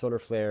Solar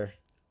Flare.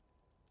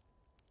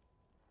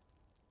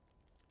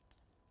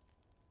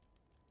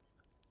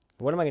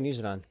 What am I going to use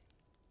it on?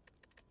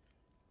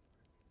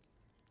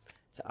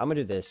 So I'm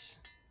gonna do this.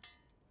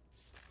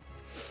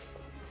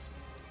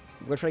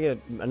 We're gonna try to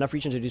get enough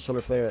region to do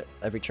solar flare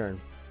every turn.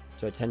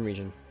 So a 10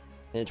 region.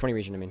 20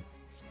 region, I mean.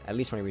 At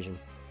least 20 region.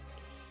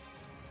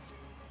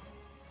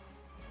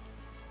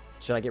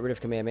 Should I get rid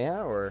of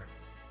Kamehameha, or...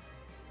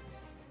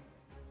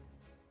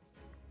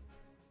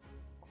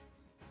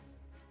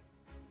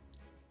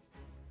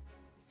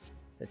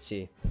 Let's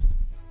see.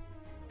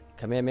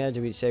 Kamehameha,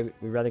 do we say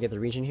we'd rather get the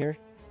region here?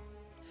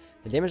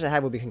 The damage I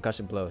have will be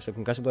Concussive Blow, so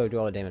Concussive Blow will do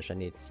all the damage I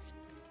need.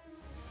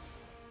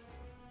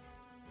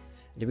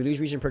 Did we lose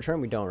region per turn?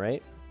 We don't,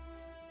 right?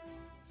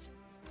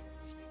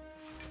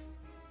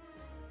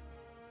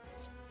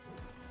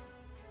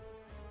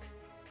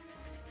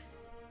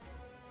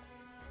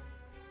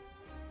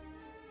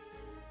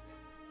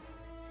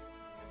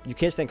 You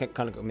can't stand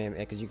Kamehameha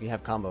because you can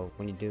have combo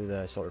when you do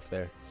the Solar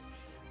Flare.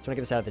 Just want to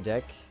get this out of the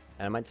deck.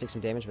 And I might take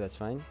some damage, but that's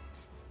fine.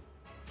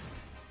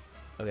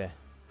 Okay.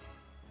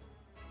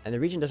 And the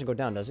region doesn't go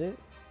down, does it?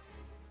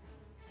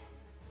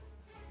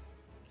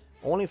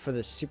 Only for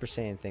the Super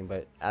Saiyan thing,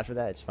 but after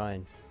that, it's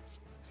fine.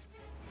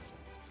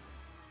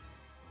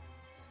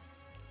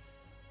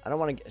 I don't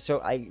want to... So,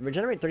 I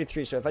regenerate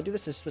 33, so if I do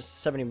this, it's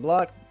 70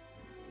 block,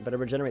 but I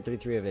regenerate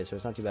 33 of it, so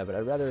it's not too bad, but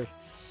I'd rather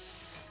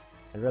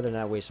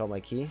not waste all my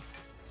ki.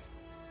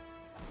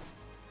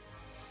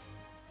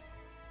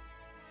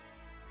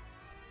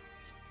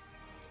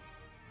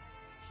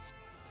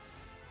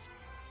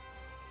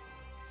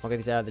 I'll get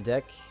these out of the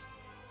deck.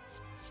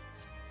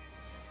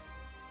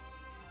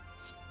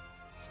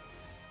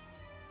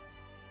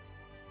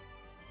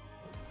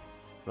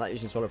 I'm not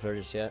using Solar Flare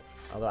just yet,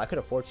 although I could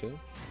afford to.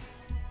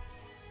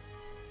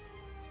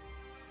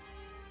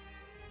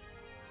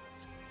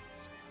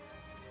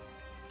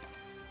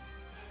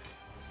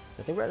 So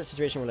I think we're at a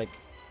situation where, like,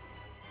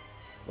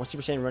 once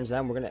Super Saiyan runs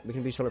down, we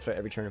can do Solar Flare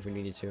every turn if we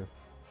needed to. And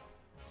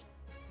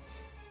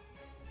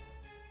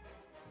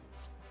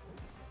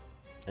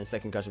it's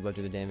like Concussive Blow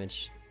do the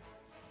damage.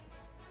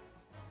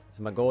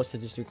 So my goal is to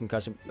just do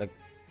Concussive, like,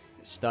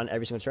 stun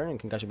every single turn and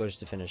Concussive Blow just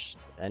to finish.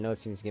 I know it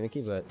seems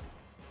gimmicky, but...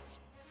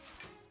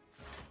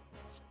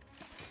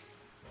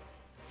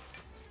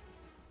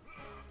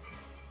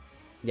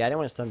 Yeah, I didn't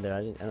want to stun there.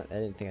 I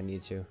didn't think I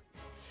needed to.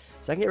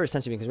 So I can get rid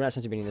of Senzu Bean because we're not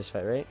Senzu Beaning this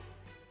fight, right?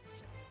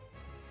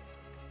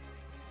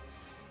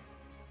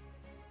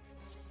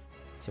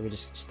 So we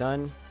just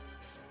stun,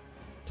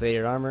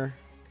 plated armor,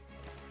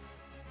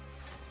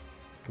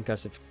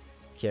 concussive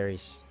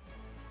carries.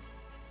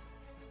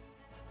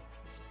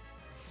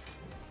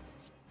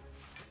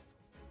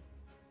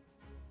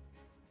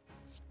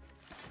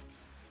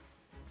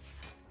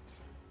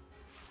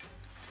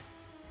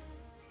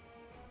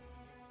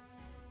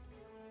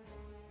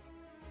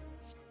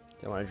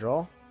 Do I want to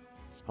draw?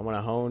 I want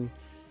to hone,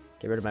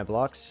 get rid of my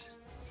blocks,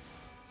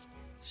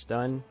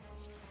 stun.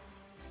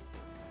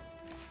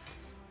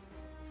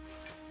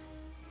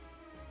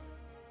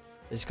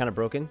 This is kind of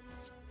broken,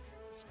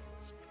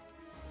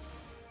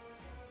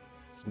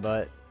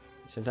 but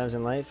sometimes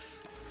in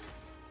life,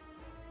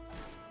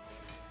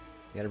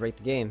 you gotta break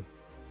the game.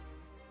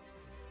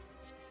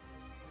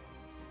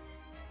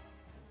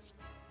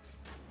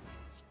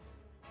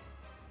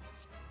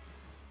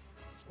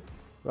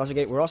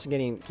 We're also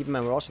getting, keep in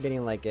mind, we're also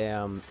getting like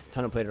a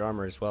ton of plated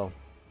armor as well,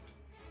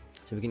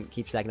 so we can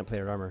keep stacking up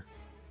plated armor.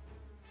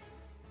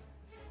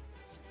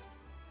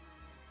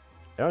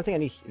 I don't think I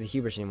need the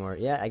hubris anymore.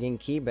 Yeah, I gain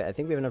ki, but I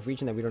think we have enough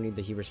region that we don't need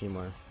the hubris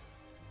anymore.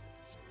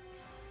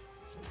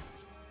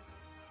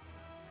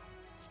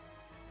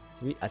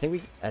 So I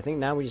think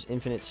now we just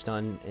infinite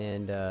stun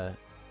and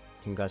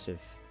concussive.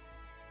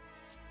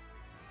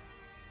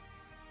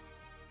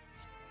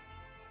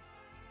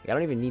 Like, I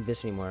don't even need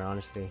this anymore,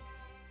 honestly.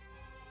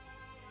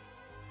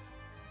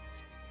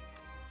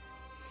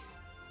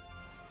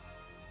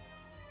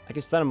 I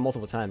can stun him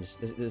multiple times.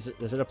 Does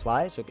it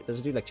apply? So does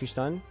it do like 2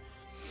 stun?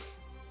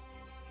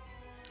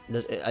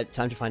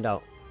 Time to find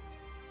out.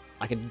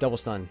 I can double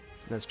stun.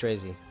 That's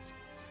crazy.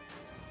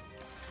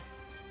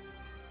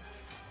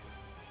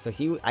 So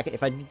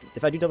if I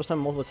do double stun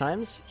multiple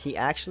times, he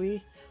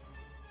actually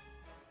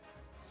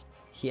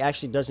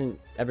doesn't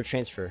ever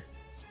transfer.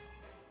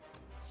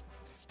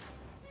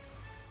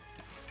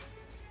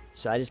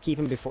 So I just keep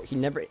him before he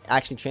never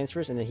actually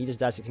transfers, and then he just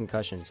dies to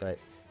concussion. So I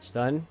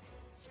stun,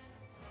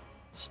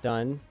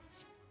 stun,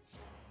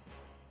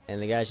 and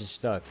the guy's just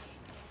stuck.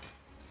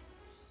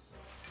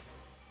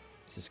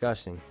 It's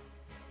disgusting.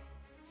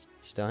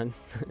 Stun.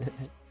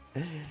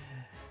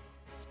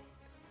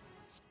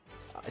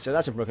 So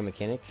that's a broken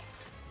mechanic.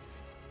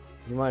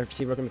 If you want to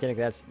see broken mechanic,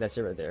 that's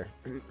it right there.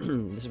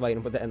 This is why you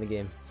don't put that in the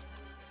game.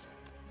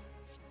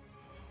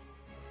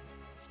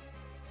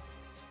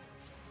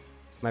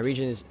 My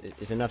region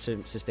is enough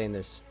to sustain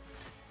this.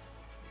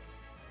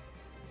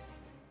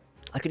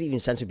 I could even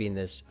sensu bean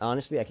this.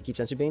 Honestly, I could keep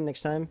sensu bean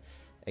next time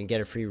and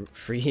get a free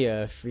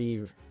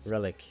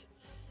relic.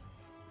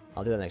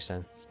 I'll do that next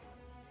time.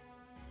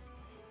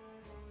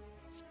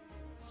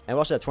 And we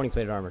also have 20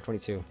 plated armor,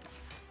 22.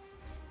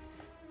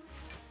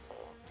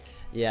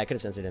 Yeah, I could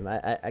have censored him. I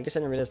guess I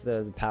didn't realize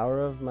the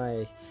power of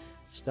my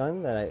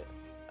stun that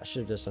I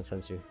should have just done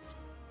sensu.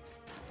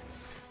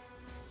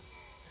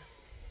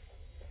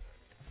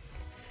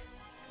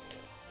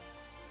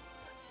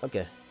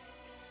 Okay.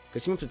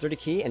 Consume up to 30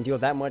 ki and deal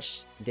that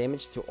much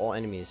damage to all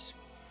enemies.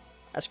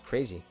 That's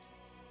crazy.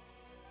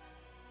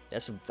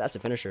 That's a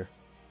finisher.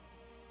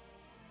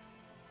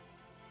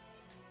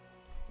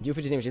 Deal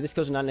 50 damage. If this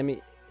kills a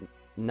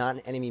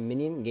non-enemy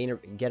minion,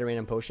 get a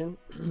random potion.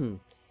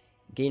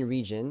 Gain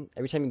regen.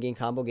 Every time you gain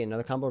combo, gain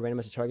another combo.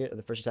 Randomize the target of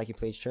the first attack you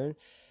play each turn.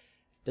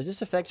 Does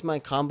this affect my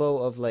combo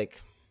of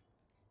like...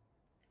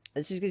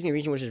 This just gives me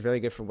regen, which is very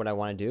good for what I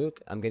want to do.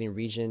 I'm getting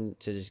regen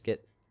to just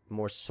get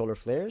more solar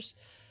flares.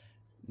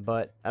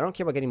 But I don't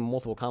care about getting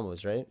multiple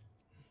combos, right?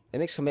 It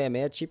makes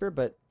Kamehameha cheaper,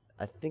 but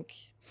I think...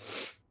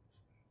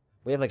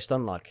 We have like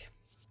stun lock.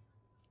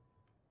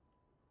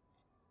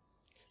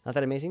 Not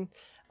that amazing.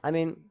 I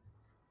mean...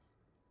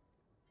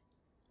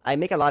 I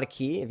make a lot of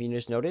ki, if you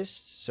just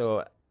noticed.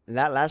 So...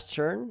 That last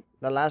turn,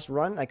 that last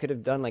run, I could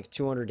have done like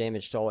 200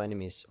 damage to all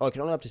enemies. Oh, I can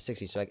only up to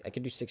 60, so I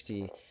could do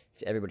 60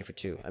 to everybody for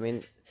 2. I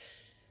mean,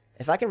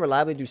 if I can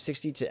reliably do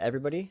 60 to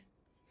everybody,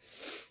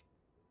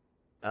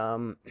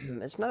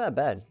 it's not that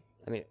bad.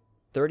 I mean,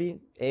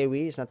 30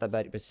 AoE is not that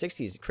bad, but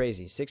 60 is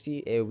crazy.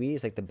 60 AoE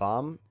is like the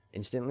bomb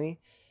instantly,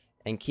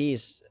 and ki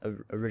is a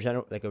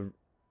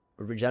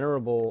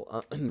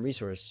regenerable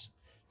resource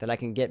that I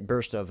can get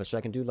burst of. So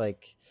I can do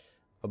like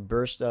a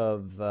burst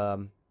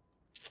of...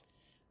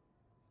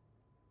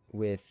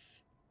 with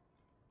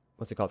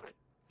what's it called,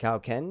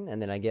 Kaoken,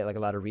 and then I get like a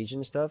lot of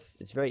regen stuff.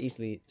 It's very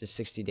easily just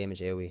 60 damage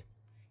AoE.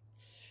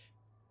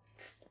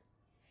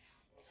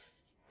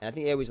 And I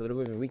think AoE is a little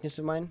bit of a weakness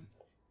of mine.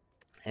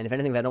 And if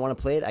anything, if I don't want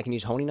to play it, I can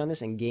use honing on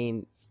this and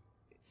gain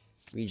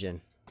regen.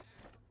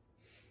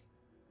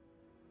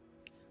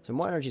 So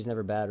more energy is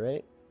never bad,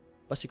 right?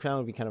 Busty Crown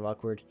would be kind of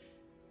awkward.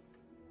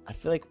 I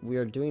feel like we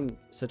are doing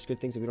such good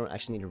things that we don't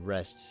actually need to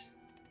rest.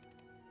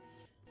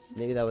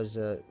 Maybe that was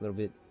a little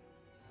bit...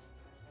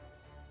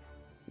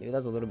 Maybe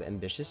that's a little bit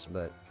ambitious,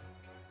 but...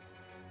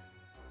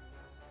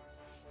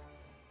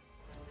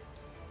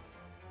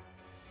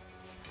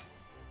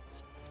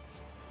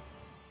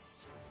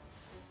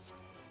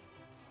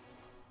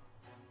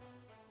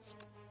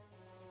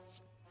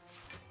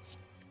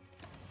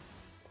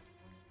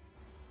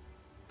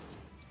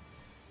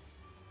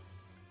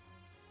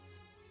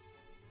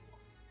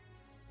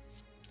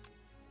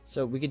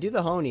 So we could do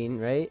the honing,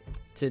 right?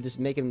 To just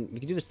make him... We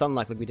could do the stun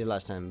lock like we did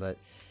last time, but...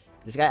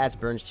 This guy adds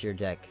burns to your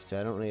deck, so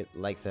I don't really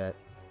like that.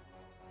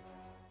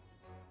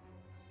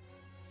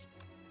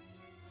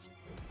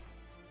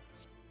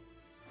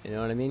 You know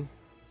what I mean?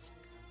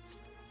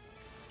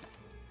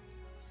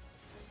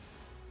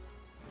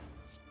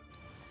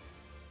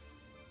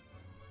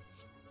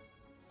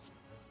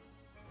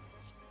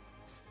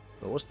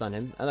 But we'll stun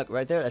him. And look,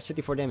 right there, that's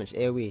 54 damage,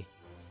 AoE.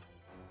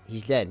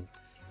 He's dead.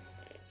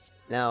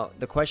 Now,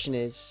 the question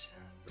is,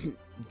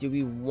 do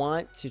we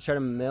want to try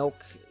to milk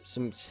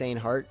some Saiyan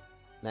Heart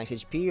max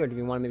HP, or do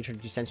we want to maybe try to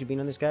do sensu bean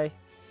on this guy?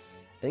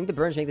 I think the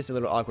burns make this a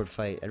little awkward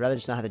fight. I'd rather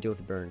just not have to deal with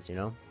the burns, you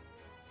know?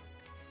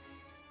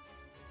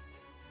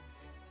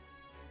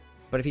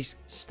 But if he's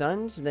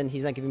stunned, then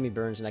he's not giving me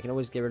burns, and I can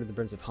always get rid of the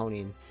burns of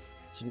honing.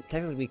 So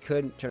technically we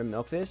could try to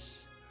milk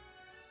this.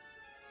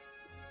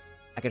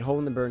 I could hold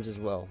in the burns as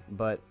well,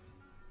 but...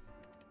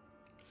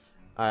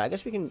 Alright, I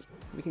guess we can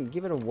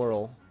give it a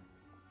whirl.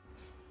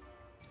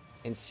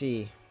 And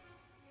see...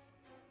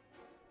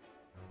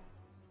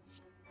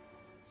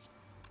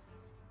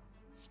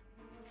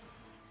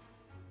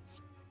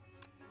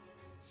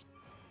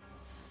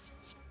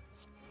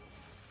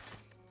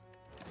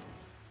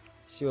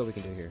 See what we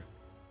can do here.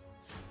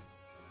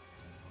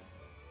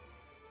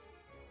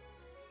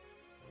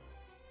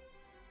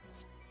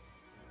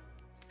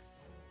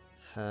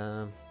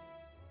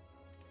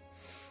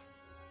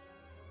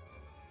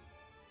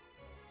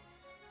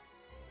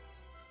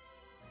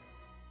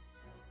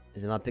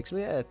 Is it not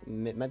pixely? Yeah,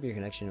 it might be your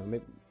connection. Or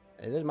maybe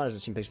it doesn't matter if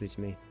it seems pixely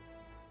to me.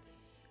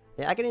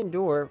 Yeah, I can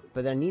endure,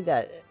 but I need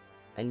that.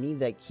 I need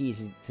that key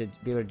to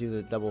be able to do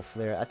the double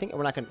flare. I think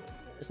we're not gonna.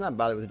 Let's not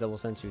bother with the double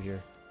sensu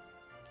here.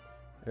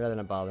 I'd rather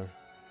not bother.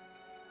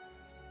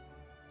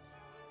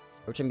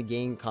 Every time you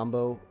gain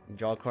combo,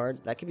 draw a card.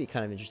 That could be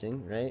kind of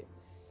interesting, right?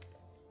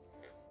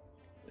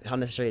 How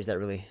necessary is that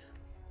really?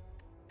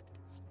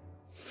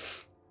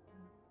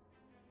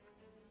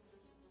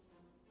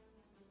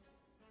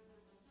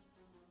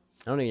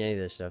 I don't need any of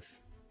this stuff.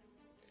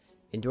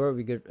 Endure would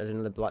be good as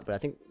another block, but I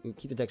think we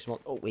keep the deck small.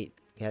 Oh wait,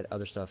 we had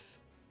other stuff.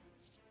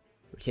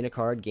 Retain a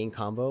card, gain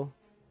combo.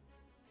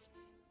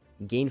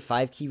 Gain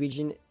 5 key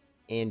regen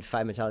and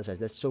 5 metallicize.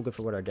 That's so good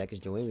for what our deck is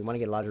doing. We want to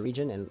get a lot of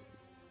regen and...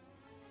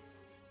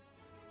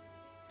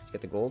 Let's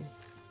get the gold.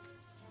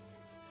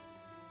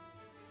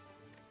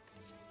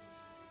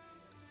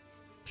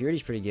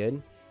 Purity's pretty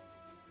good.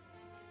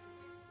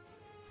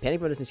 Panic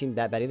Bud doesn't seem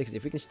that bad either, because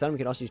if we can stun, we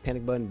can also use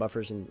Panic Bud and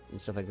buffers and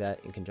stuff like that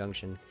in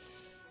conjunction.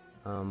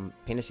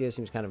 Panacea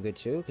seems kind of good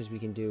too, because we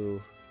can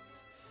do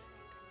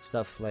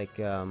stuff like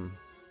Panic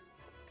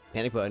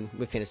Bud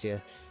with Panacea.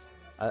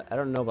 I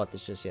don't know about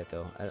this just yet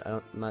though.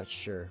 I'm not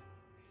sure.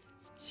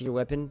 See your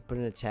weapon, put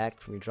an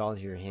attack from your draw to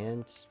your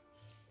hand.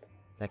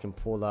 That can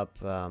pull up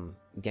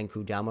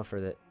Genku Dama for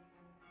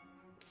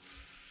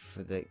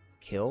the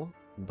kill.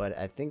 But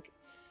I think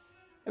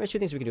there's two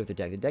things we can do with the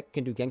deck. The deck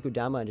can do Genku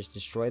Dama and just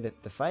destroy the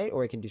fight,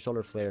 or it can do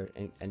Solar Flare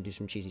and do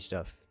some cheesy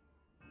stuff.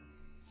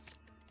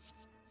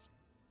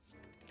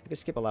 We could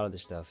skip a lot of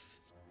this stuff.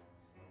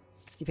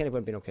 Sea Panic would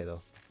have been okay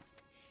though.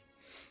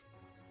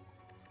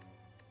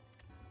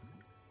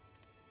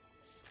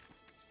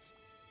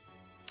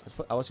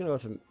 I was gonna go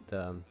for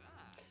the.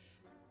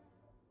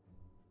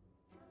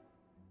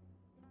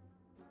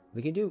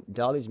 We can do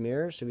Dolly's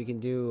Mirror, so we can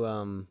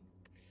do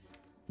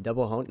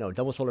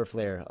double Solar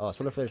Flare. Oh,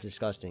 Solar Flare is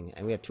disgusting,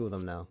 and we have two of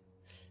them now.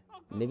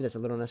 Maybe that's a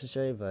little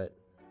necessary, but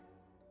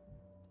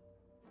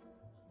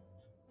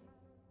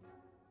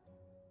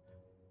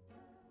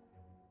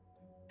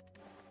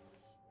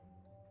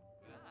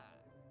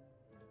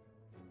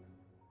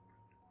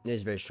it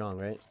is very strong,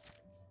 right?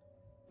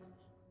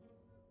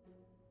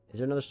 Is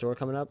there another store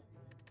coming up?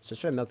 So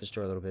let's try to milk the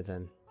store a little bit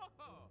then.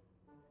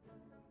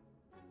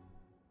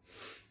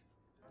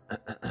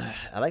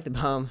 I like the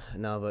bomb.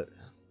 No, but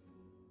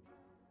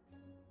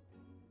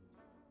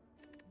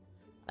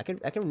I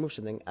can remove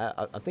something.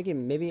 I'm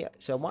thinking maybe.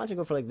 So I wanted to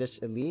go for like this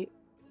elite,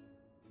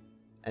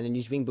 and then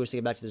use wing boost to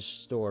get back to the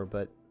store.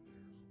 But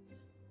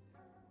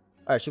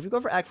all right, so if we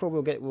go for Act 4,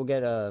 we'll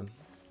get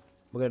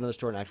another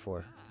store in Act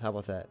 4. How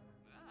about that?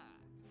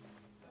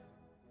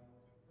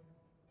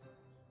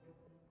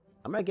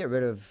 I'm gonna get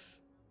rid of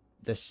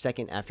the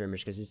second after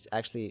image because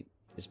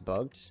it's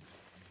bugged.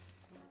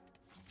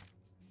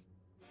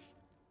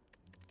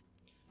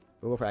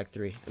 We'll go for Act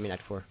 3. I mean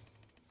Act 4.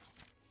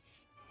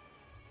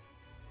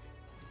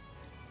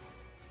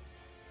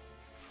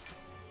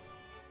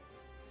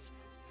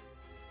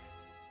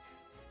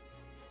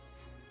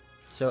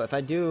 So if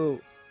I do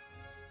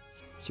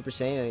Super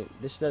Saiyan,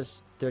 this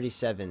does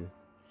 37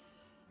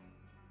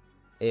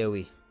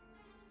 AoE,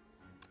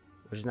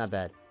 which is not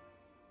bad.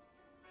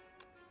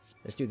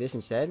 Let's do this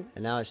instead,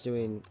 and now it's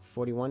doing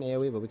 41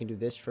 AoE, but we can do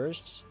this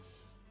first.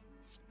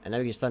 And now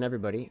we can stun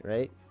everybody,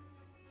 right?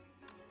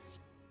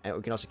 And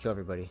we can also kill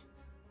everybody.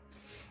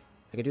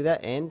 I can do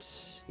that, and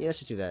yeah, let's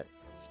just do that.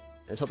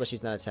 Let's hope that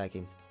she's not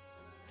attacking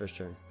first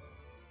turn.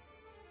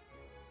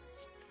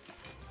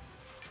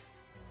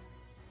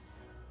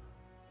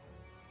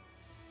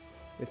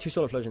 We have two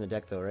Solar Flares in the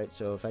deck though, right?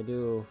 So if I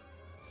do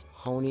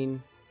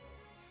Honing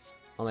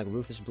on like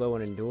Ruthless Blow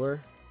and Endure,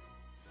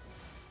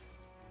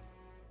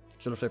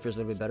 Solar Flare feels a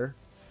little bit better.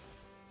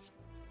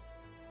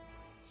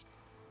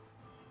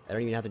 I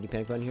don't even have to do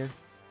Panic Button here.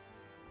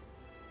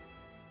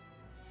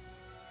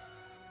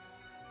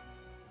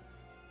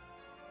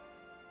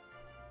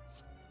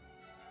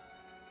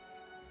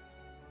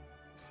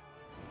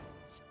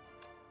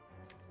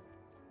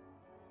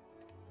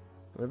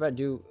 What if I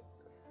do?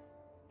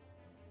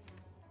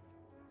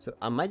 So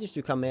I might just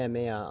do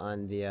Kamehameha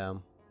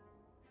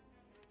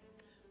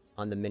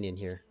on the minion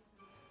here.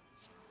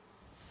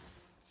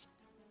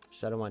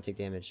 So I don't want to take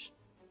damage.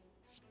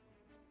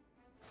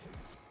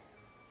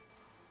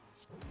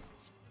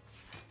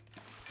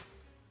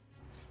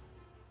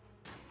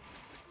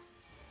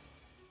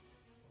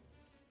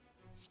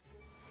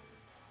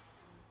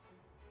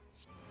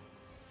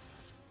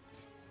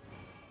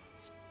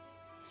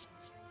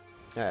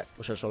 Alright,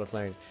 we'll start Solar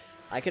Flaring.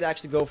 I could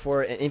actually go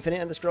for an Infinite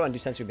on this girl and do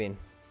Sensu Bean.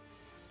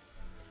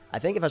 I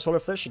think if I Solar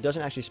Flare, she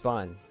doesn't actually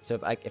spawn. So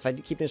if I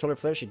keep doing Solar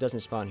Flare, she doesn't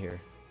spawn here.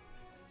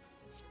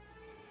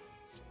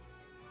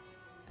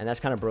 And that's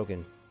kind of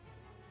broken.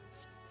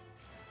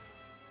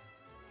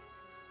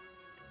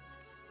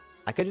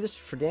 I could do this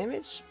for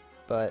damage,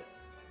 but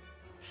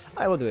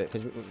I will do it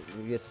because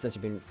we get the Sensu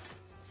Bean.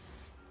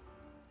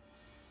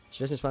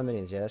 She doesn't spawn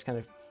minions. Yeah, that's kind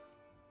of.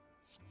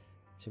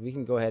 So we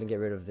can go ahead and get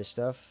rid of this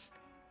stuff.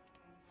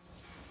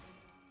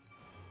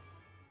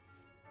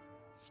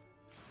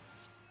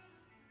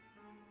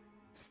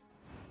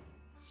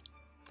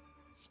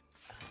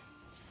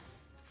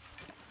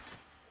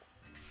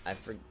 I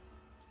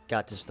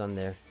forgot to stun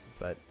there,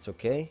 but it's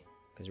okay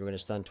because we're going to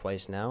stun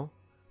twice now.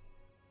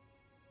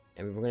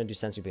 And we're going to do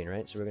Sensu Bean,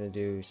 right? So we're going to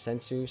do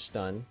Sensu,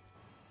 stun.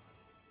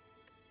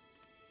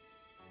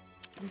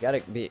 We got to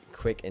be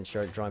quick and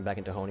start drawing back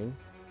into Honing.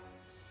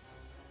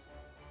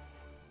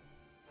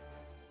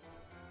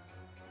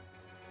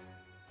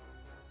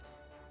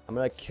 I'm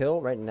going to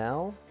kill right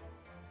now,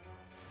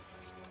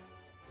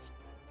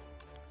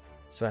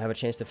 so I have a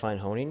chance to find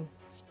Honing.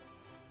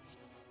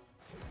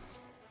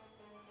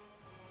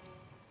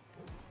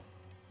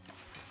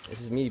 This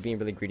is me being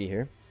really greedy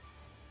here.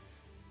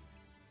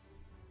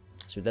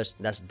 So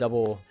that's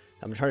double.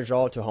 I'm trying to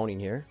draw to Honing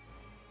here.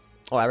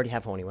 Oh, I already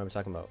have Honing. What am I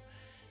talking about?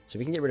 So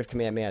we can get rid of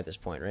Kamehameha at this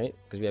point, right?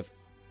 Because we have.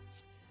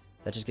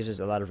 That just gives us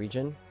a lot of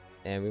regen.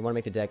 And we want to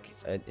make the deck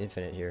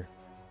infinite here.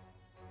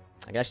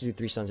 I can actually do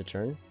 3 stuns a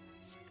turn.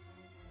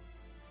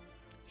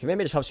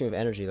 Kamehameha just helps me with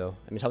energy, though.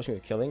 I mean, it helps me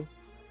with killing.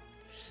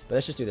 But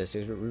let's just do this,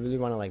 because we really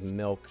want to, like,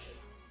 milk.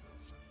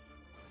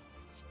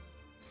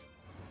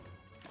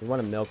 We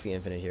want to milk the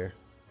infinite here.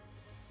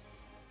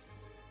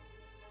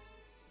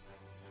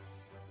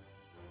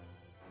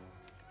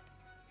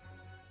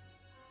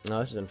 No,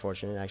 this is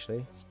unfortunate,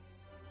 actually.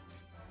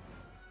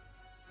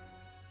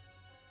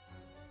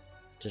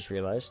 Just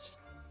realized.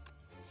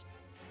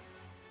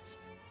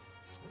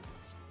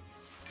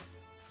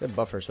 Good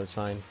buffer, so it's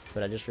fine.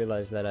 But I just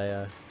realized that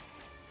I,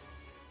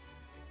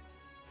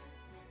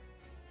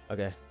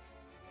 Okay.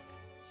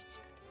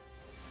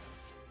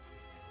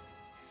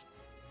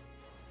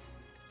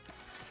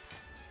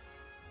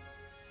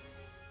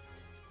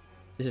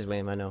 This is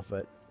lame, I know,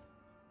 but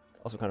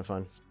also kind of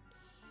fun.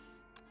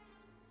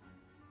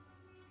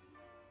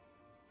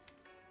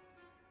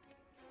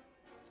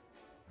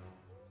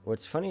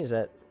 What's funny is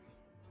that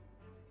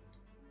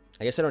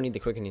I guess I don't need the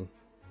quickening.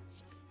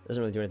 It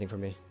doesn't really do anything for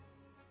me.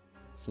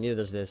 Neither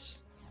does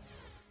this.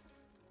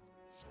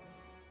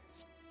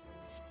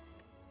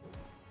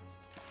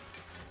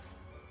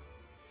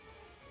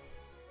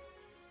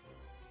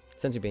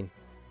 Sensu bean.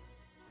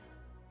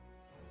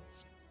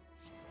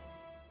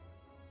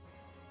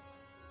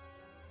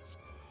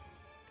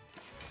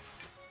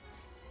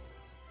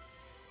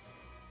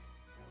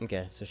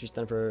 Okay, so she's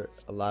done for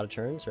a lot of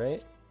turns,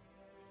 right?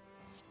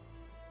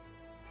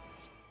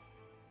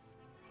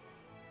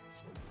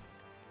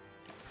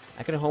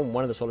 I could home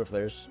one of the solar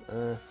flares.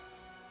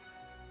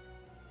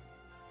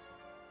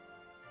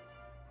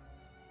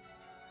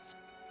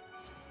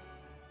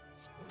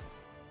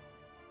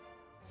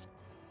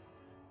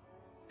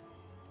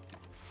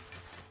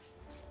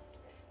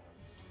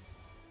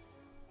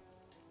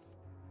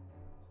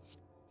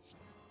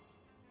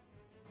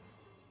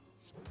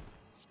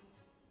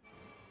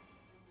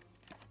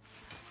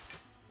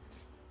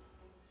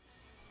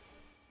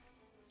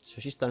 So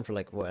she's stunned for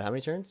like, what, how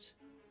many turns?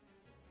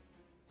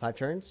 5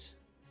 turns?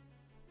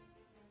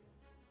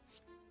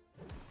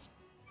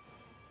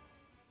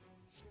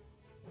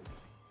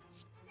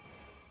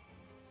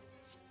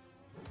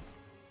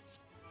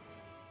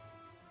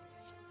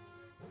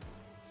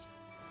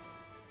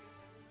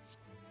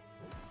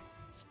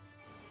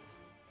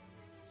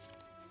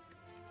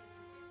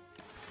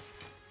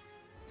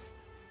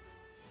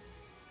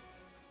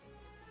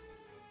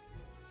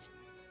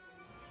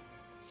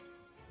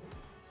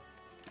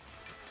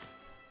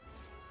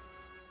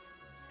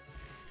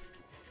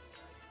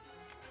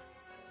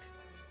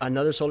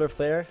 Another solar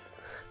flare?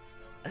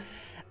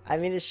 I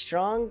mean, it's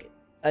strong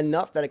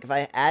enough that if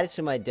I add it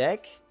to my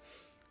deck,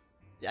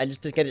 I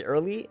just get it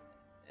early,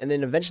 and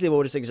then eventually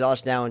we'll just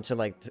exhaust down to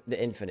like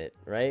the infinite,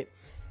 right?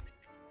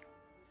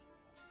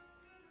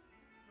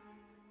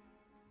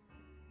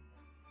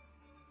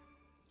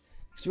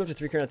 So you have to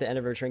 3 card at the end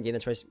of a turn, gain the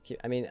choice.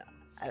 I mean,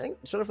 I think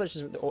solar flare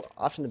is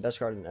often the best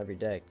card in every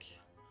deck.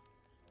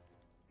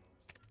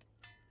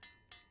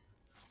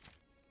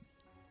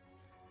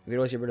 We could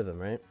always get rid of them,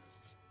 right?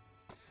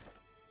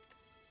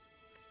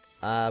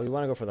 We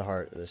want to go for the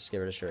heart. Let's get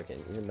rid of Shuriken.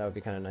 Even that would be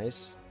kind of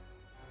nice.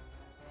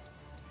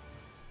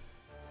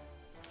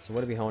 So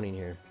what are we honing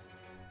here?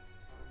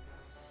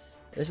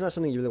 This is not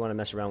something you really want to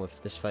mess around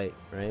with this fight,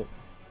 right?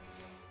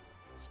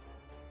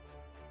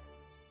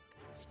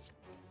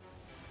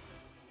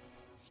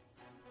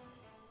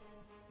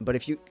 But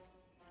if you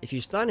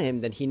stun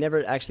him, then he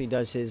never actually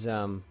does his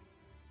I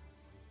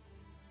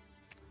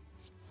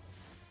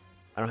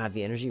don't have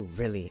the energy?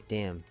 Really?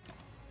 Damn.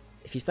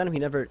 If you stun him, he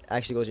never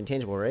actually goes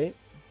intangible, right?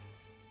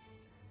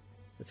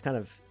 That's kind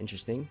of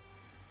interesting.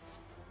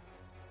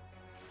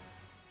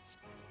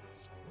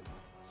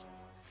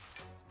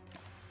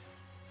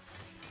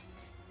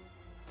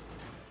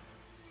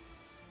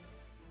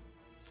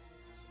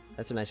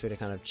 That's a nice way to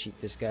kind of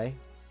cheat this guy.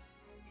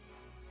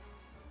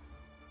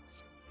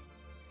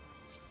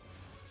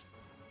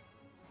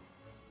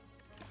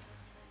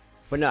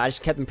 But no, I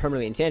just kept him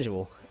permanently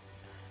intangible.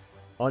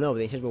 Oh no,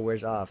 the intangible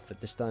wears off,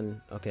 but the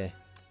stun, okay.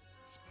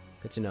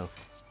 Good to know.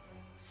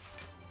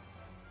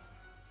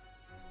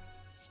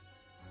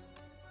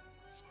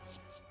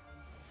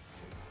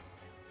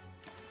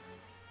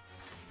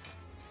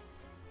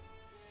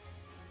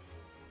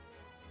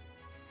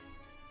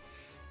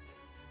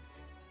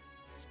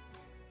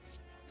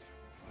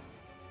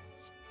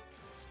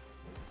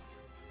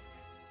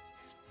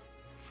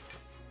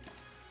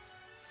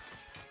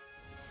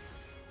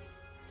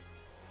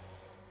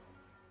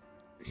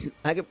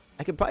 I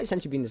could probably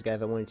sensu bean this guy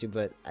if I wanted to,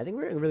 but I think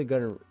we're really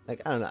good on,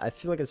 like, I don't know, I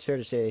feel like it's fair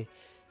to say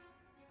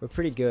we're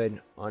pretty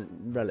good on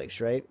relics,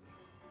 right?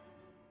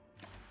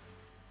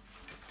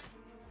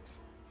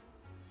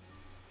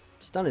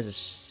 Stun is a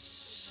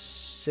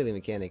silly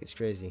mechanic, it's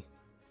crazy.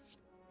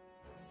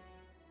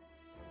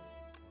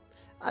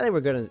 I think we're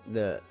good on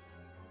the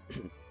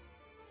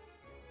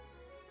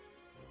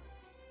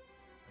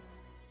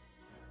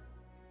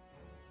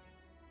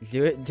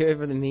do it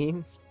for the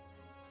meme.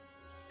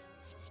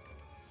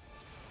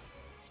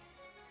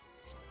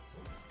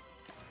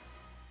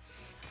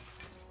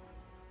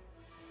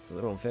 A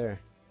little unfair.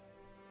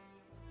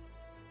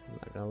 I'm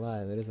not gonna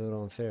lie, that is a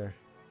little unfair.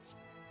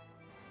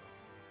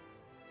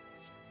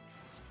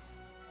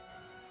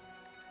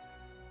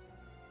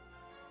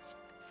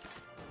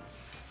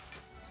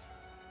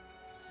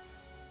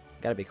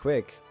 Gotta be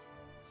quick.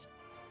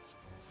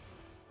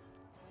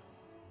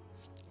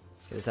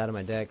 Get this out of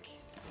my deck.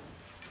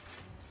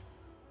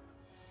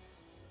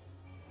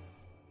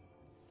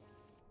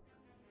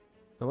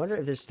 I wonder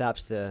if this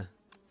stops the...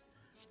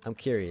 I'm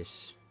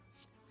curious.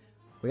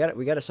 We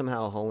gotta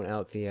somehow hone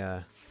out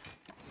the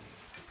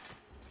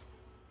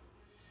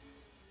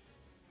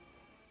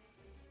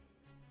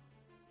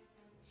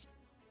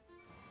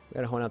we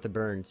gotta hone out the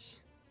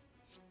burns.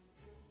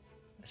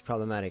 That's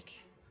problematic.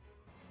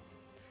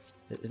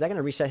 Is that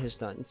gonna reset his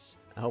stunts?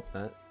 I hope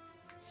not.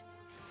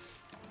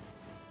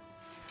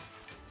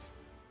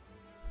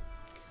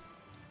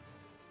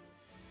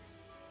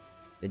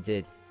 It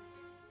did.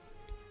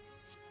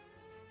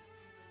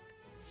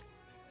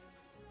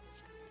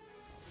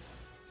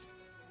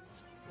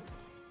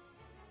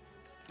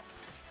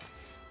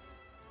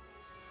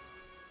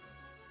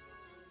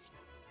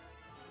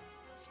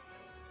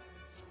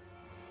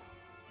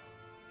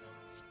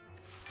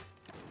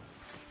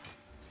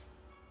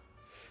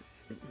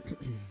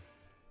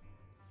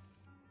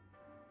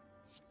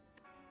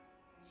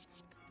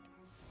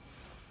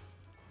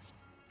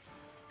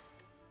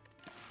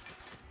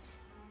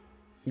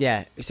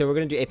 Yeah, so we're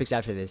gonna do Apex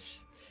after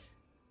this.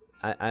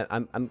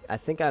 I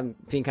think I'm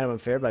being kind of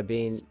unfair by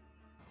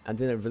I'm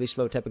doing a really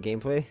slow type of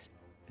gameplay.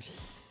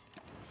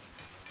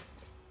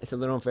 It's a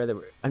little unfair that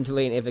I'm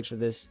delaying Apex for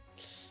this.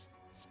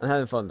 I'm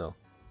having fun though.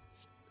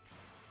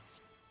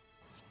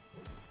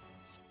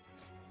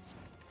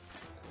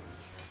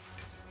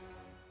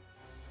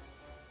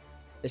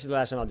 This is the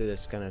last time I'll do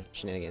this kind of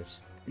shenanigans.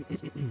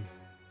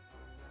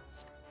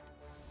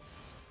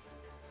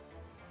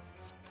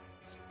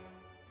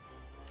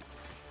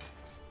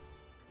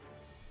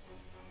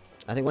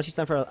 I think once he's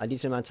done for a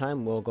decent amount of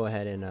time, we'll go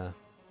ahead and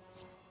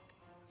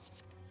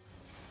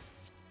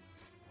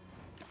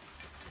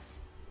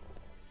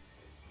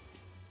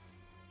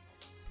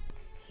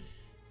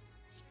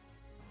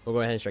we'll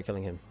go ahead and start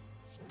killing him.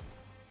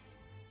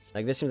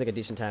 Like, this seems like a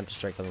decent time to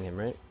start killing him,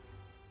 right?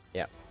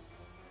 Yeah.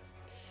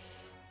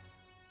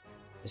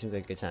 This seems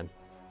like a good time.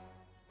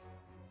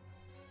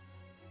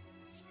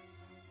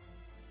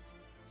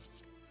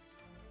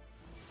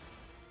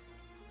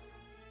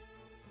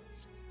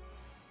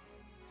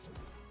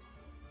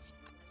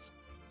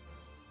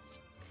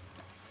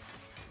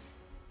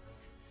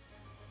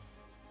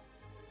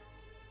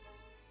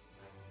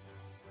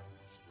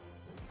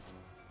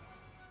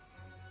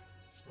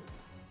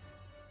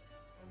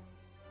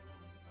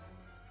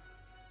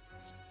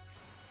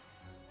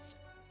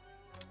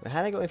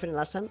 How did I go infinite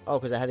last time? Oh,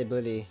 because I had the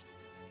ability...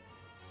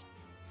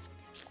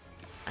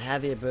 I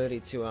had the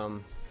ability to,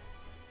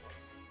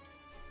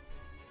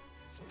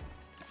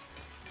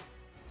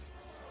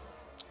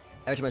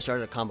 every time I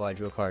started a combo, I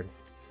drew a card.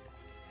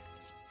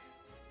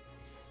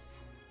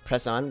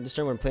 Press on. This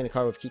turn, when playing a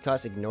card with key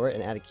cost, ignore it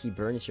and add a key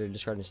burn to your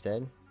discard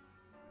instead.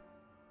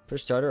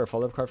 First starter or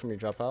follow-up card from your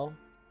drop pile.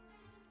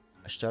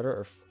 A starter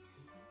or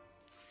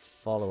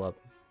follow-up.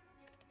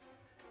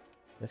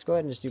 Let's go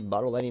ahead and just do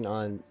bottle lighting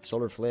on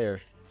Solar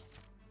Flare.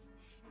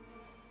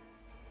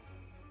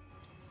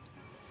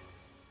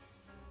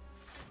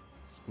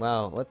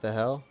 Wow, what the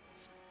hell?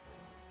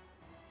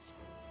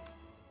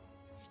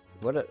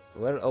 What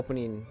an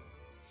opening.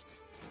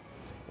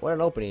 What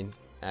an opening,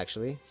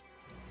 actually.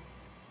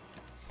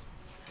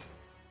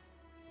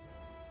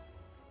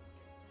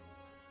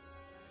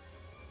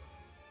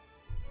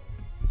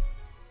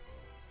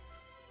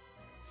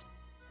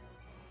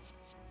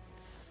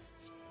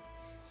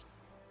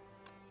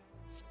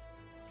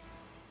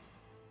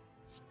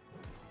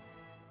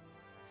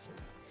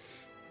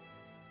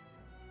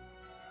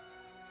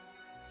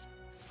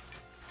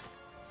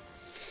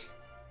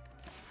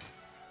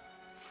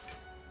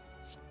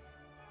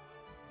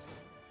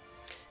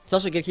 It's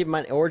also good to keep in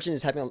mind, Origin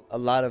is having a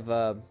lot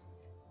of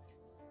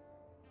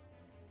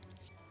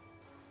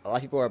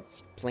people are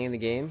playing the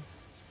game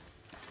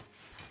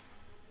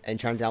and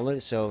trying to download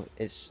it, so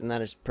it's not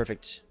as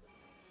perfect.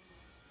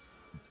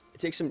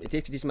 It takes a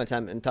decent amount of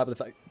time, on top of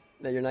the fact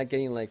that you're not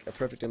getting like a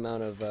perfect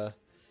amount of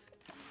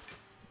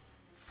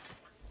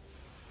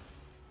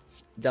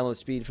download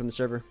speed from the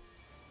server.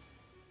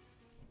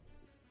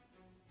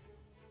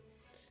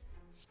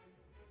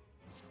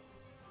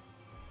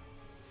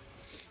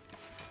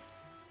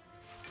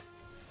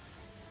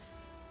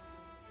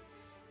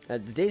 The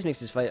days makes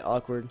this fight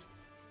awkward.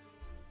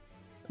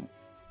 Oh,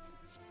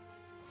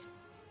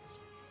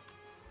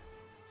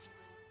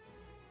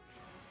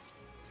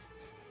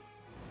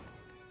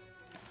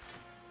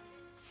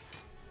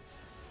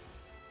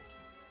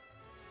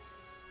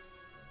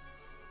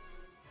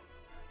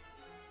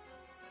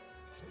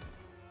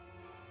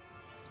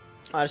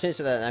 I just finished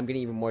that. I'm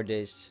getting even more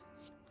days.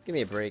 Give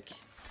me a break.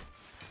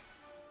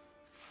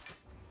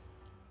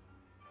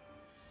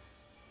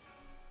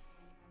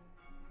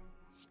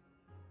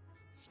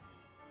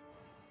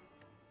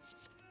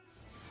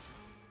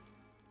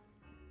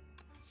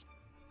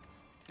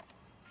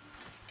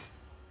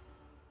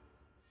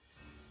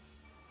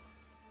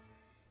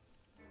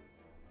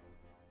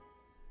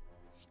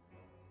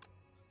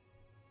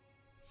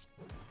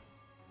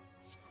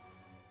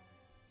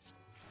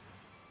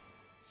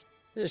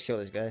 Just kill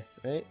this guy,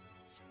 right?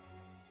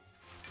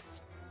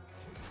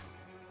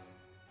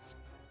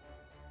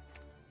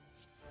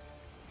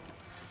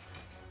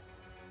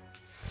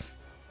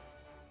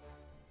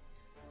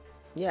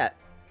 Yeah,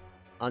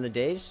 on the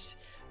days.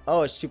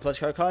 Oh, it's 2 plus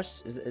card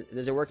cost.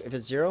 Does it work if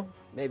it's 0?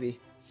 Maybe.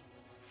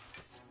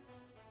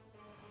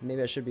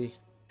 Maybe I should be.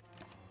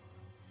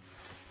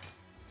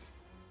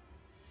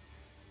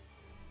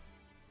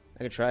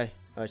 I could try.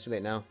 Oh, it's too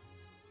late now.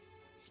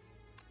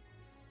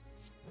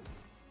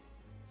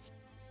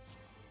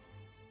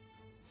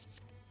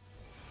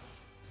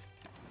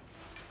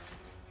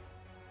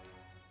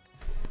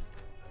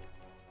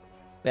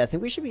 Yeah, I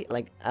think we should be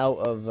like out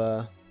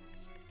of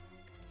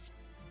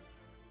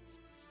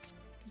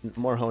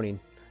more honing.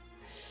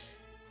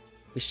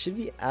 We should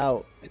be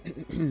out.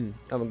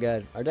 Oh my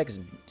god, our deck is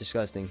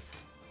disgusting.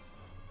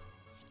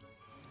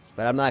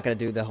 But I'm not gonna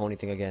do the honing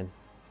thing again.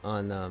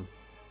 On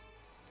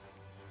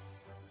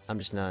I'm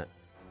just not.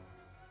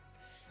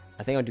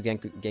 I think I'll do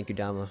Genku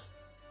Dama.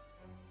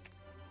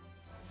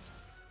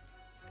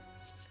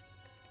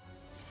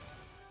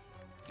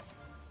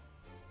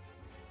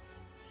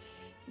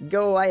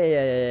 Go,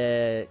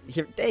 here.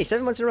 Hey,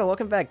 7 months in a row.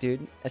 Welcome back,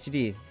 dude.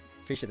 SUD.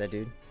 Appreciate that,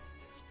 dude.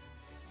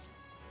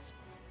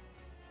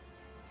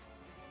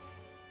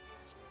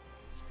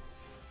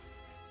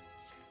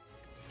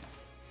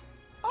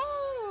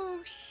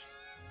 Oh,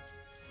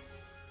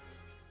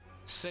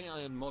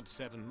 Saiyan mod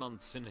 7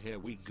 months in, here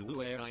we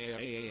go.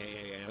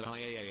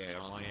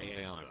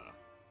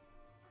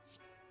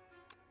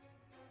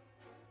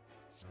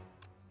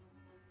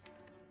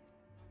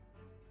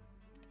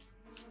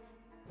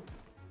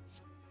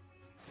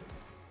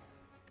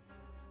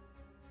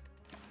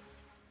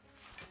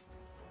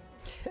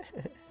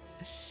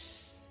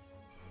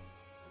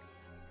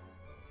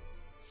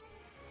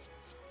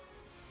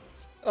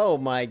 Oh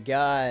my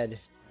god.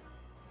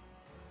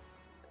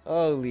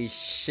 Holy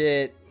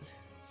shit.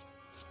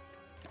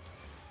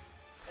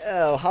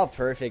 Oh, how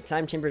perfect.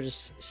 Time Chamber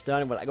just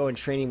stunned when I go in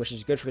training, which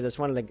is good because I just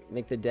want to like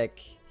make the deck.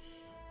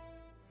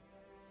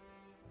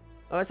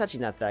 Oh, it's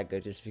actually not that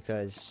good just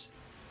because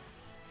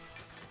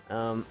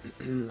I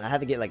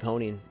had to get like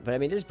honing. But I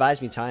mean, it just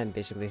buys me time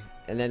basically.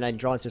 And then I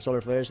draw into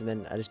solar flares and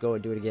then I just go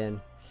and do it again.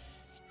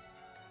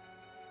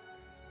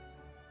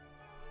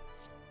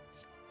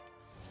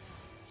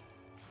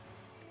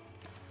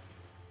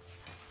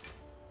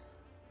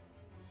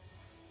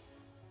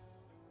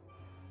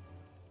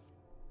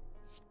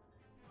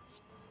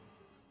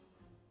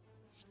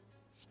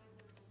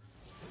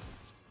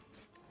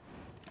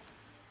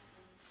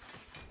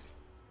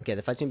 Okay,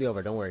 the fight's gonna be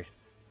over, don't worry.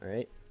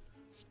 Alright?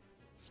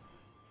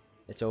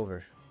 It's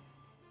over.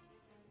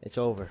 It's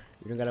over.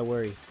 You don't gotta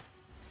worry.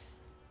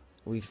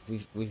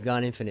 We've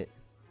gone infinite.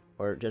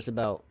 Or just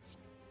about.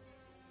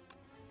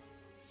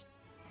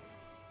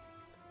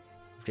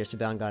 Just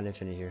about gone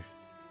infinite here.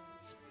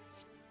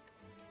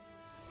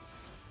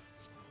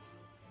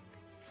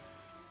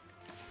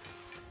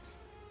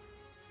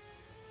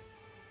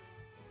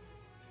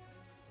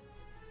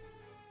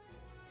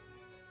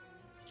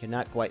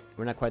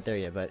 We're not quite there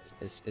yet, but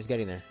it's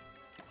getting there.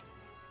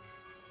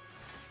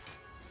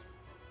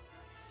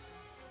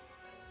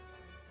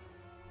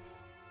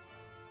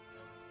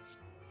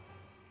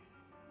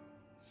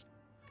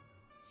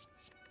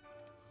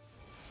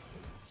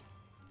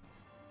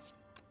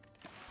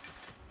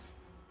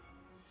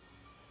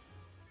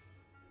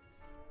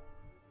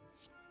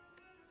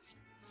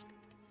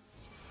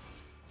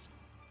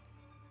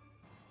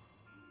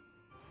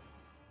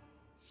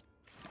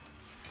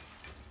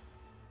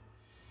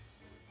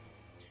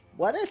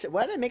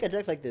 Why did I make a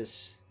deck like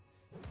this?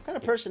 What kind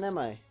of person am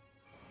I?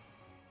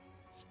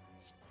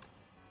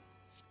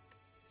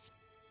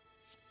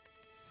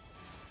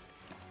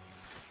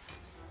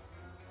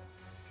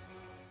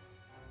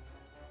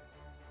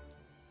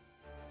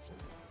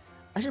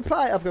 I should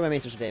probably upgrade my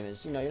main source of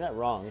damage. You know, you're not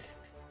wrong.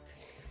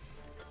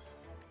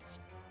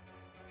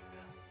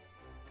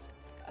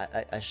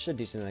 I should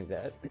do something like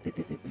that.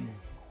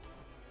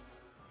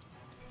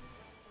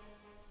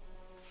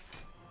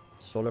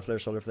 Solar flare,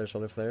 solar flare,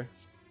 solar flare.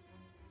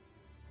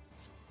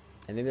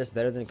 And maybe that's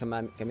better than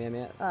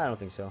Kamehameha? I don't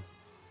think so.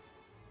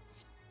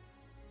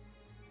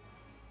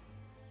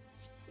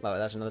 Wow,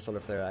 that's another solar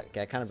flare.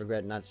 I kind of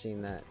regret not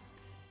seeing that.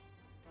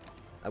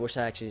 I wish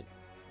I actually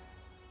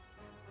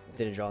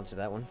didn't draw into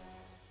that one.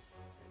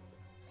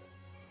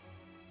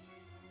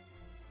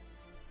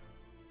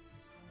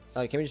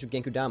 Oh, can we just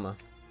do Genku Dama?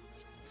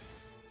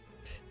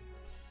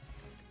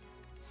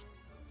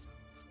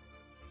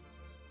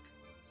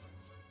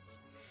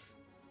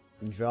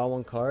 Draw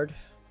one card.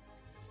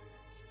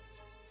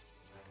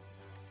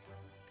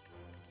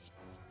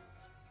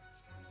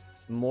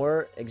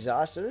 More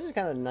exhaust. So this is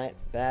kind of not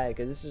bad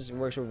because this is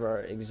works over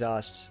our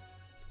exhaust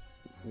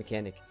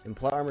mechanic. And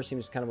plot armor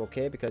seems kind of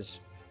okay because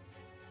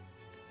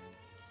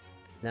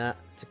nah,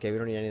 it's okay. We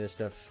don't need any of this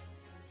stuff.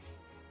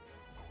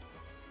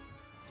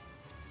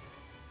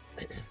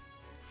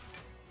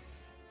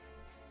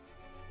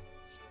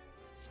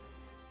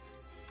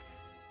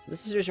 This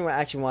is a situation where I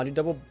actually want to do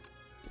double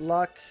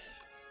block.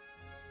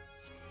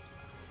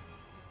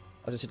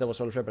 I was gonna say double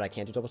solar flare, but I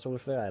can't do double solar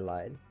flare. I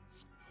lied.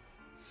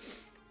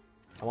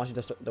 I want you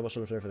to double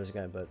solar flare for this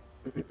guy, but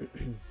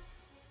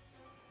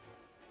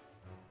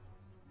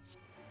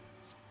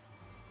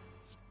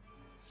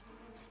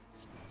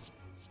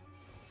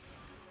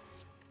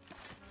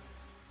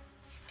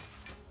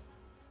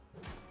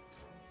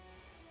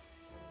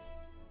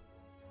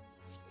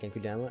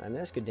Genkudama? I mean,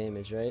 that's good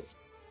damage, right?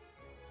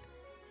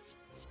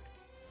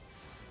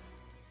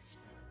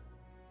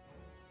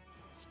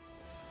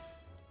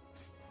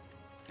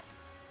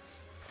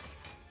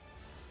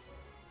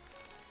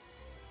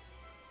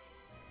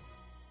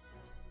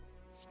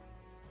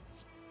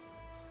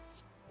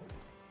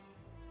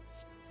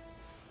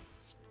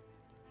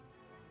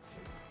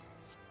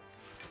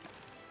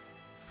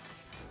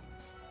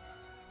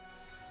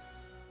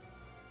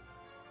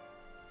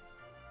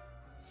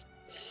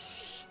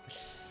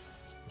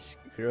 It's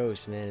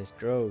gross, man. It's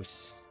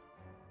gross.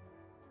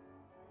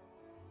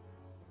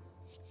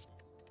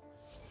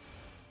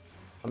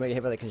 I'm gonna get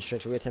hit by the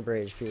constrictor. We have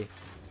temporary HP.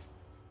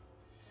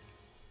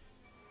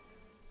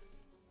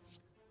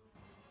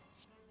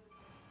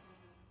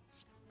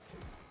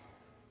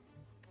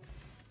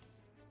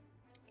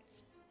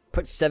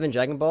 Put 7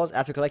 Dragon Balls.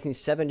 After collecting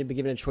 7, you'll be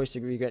given a choice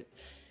to regret.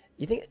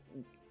 You think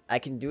I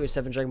can do a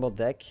 7 Dragon Ball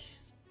deck?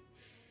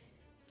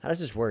 How does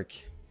this work?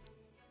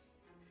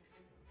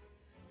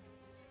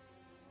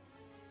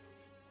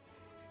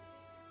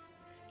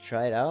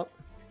 Try it out.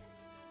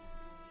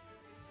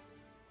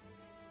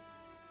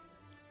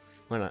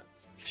 Why not?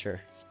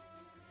 Sure.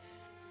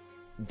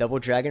 Double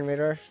Dragon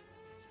Radar.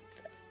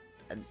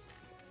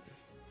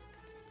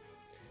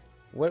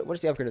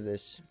 What's the upgrade of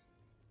this?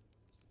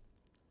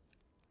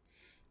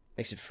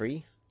 Makes it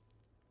free.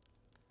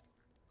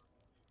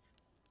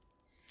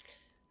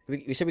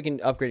 We said we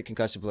can upgrade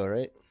Concussive Blow,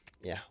 right?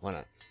 Yeah, why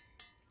not?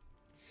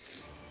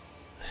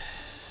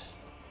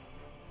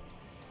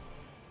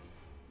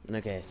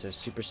 Okay, so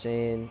Super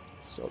Saiyan,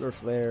 Solar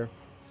Flare,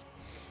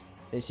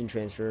 Instant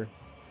Transfer.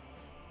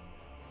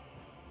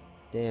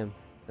 Damn,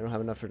 I don't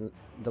have enough for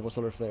double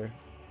Solar Flare.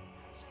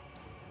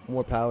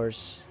 More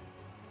powers.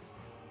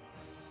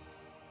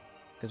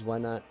 Because why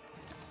not?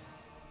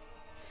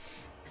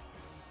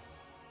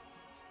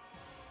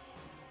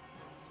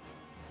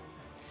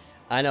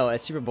 I know,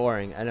 it's super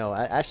boring. I know.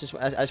 I just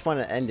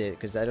want to end it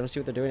because I don't see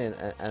what they're doing,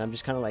 and I'm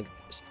just kind of like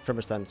from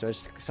a stun, so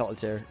it's just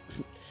Solitaire.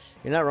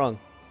 You're not wrong.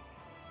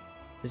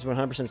 This is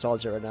 100%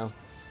 Solitaire right now.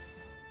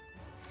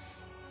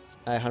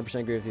 I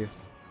 100% agree with you.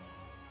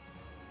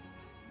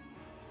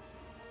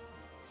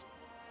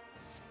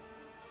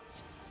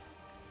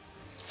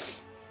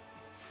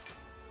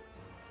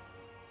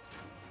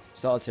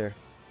 Solitaire.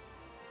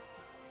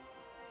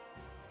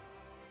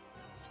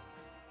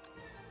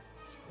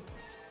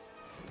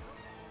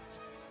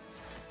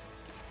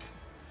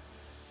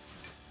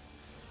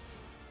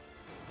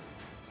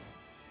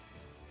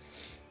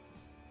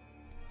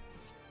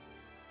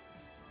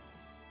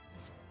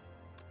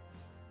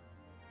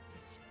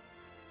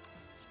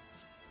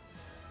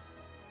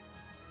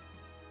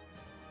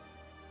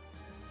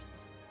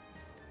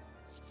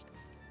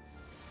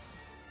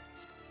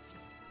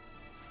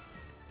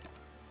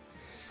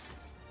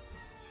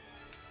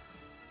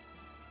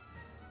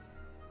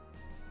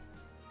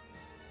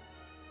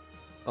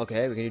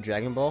 Okay, we can do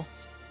Dragon Ball.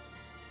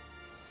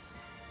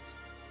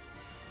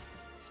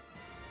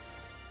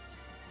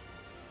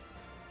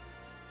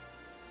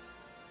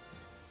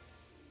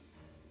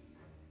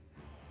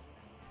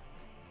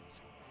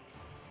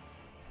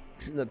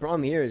 The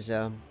problem here is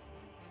I'm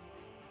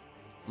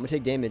gonna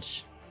take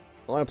damage.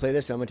 I want to play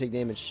this, but I'm gonna take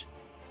damage.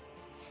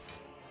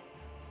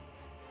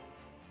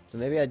 So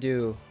maybe I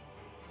do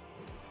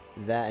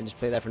that and just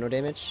play that for no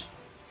damage.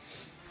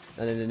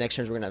 And then the next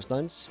turns we're gonna have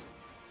stuns.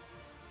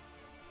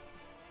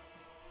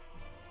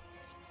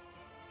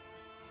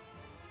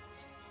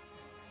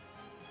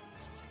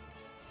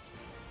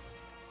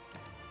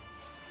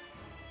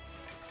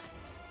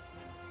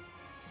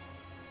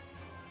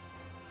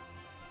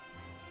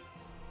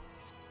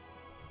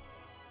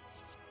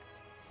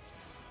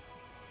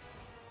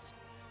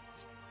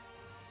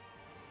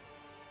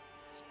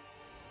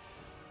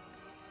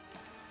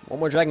 One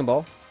more Dragon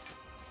Ball.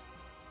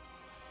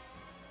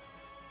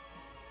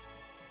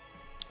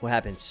 What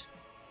happens?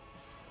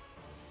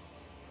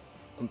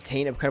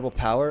 Obtain incredible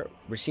power,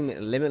 receive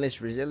limitless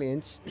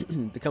resilience,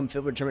 become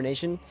filled with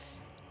determination,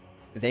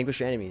 vanquish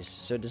your enemies.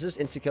 So does this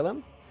insta-kill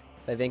them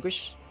if I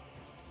vanquish?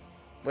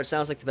 What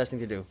sounds like the best thing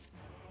to do?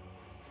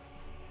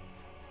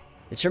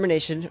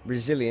 Determination,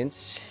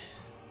 resilience,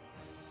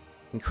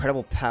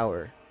 incredible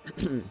power,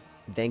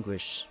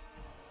 vanquish.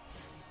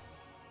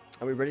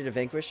 Are we ready to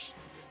vanquish?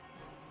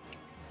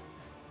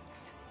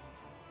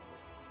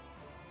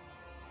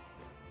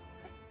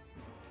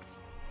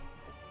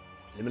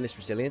 Limitless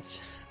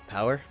resilience,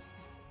 power.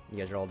 You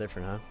guys are all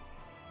different, huh?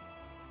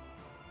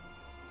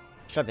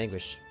 Let's try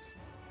vanquish.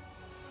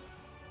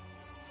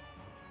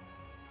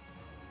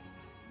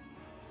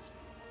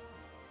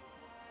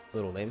 A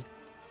little lame.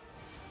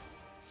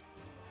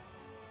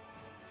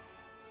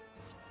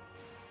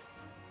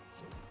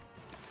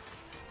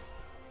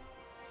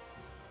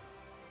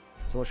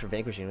 So much for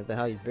vanquishing. What the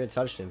hell? You barely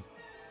touched him.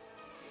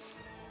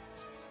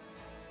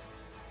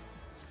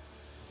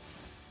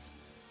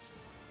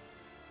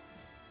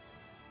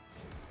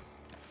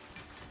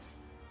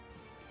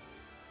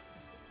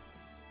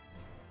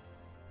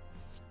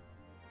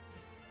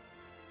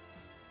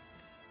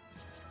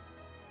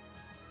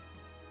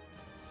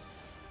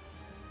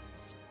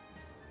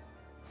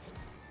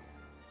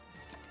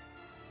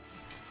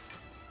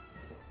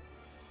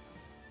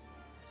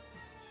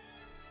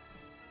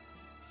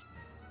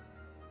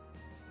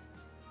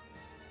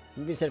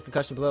 Maybe instead of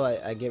concussive blow,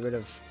 I get rid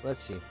of. Let's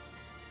see.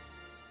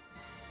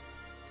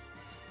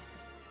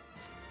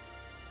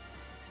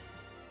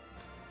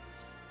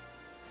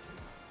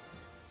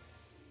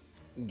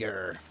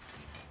 Grr.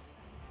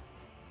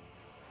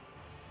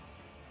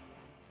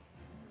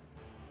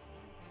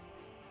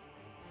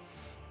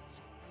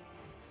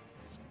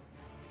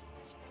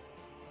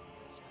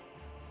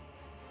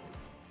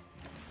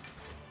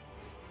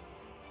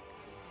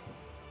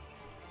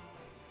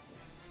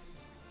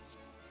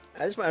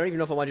 At this point, I don't even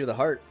know if I want to do the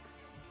heart.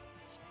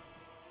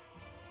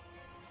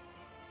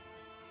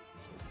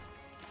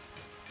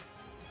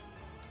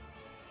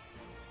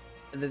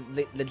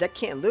 The deck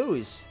can't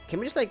lose. Can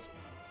we just like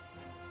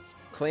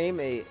claim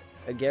a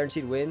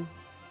guaranteed win?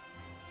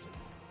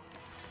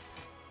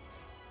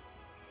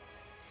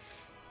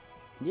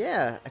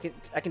 Yeah,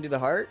 I can do the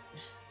heart.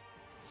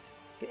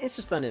 I can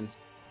insta stun him.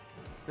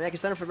 I mean, I can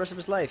stun him for the rest of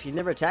his life. He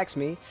never attacks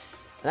me,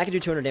 and I can do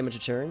 200 damage a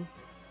turn.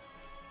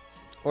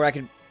 Or I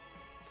could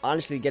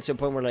honestly get to a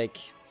point where like,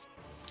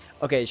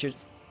 okay,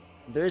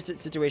 there's a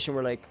situation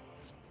where like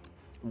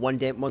one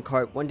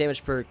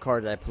damage per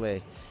card that I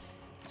play.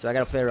 So I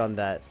gotta play around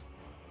that.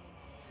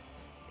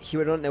 It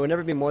would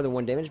never be more than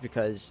 1 damage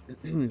because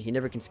he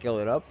never can scale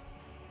it up.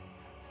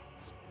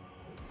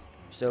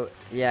 So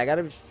yeah, I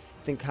gotta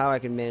think how I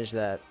can manage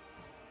that.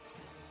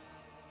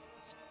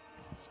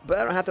 But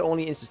I don't have to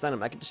only instant stun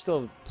him. I can just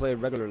still play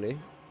regularly.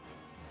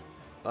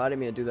 Oh, I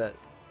didn't mean to do that.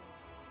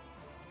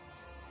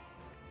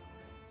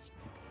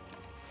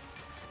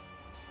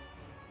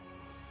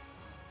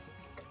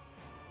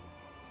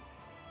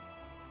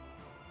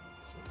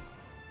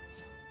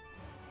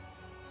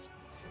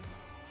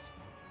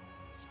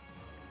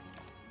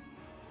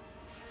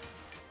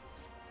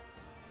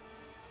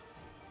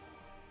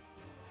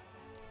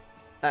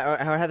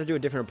 I would have to do a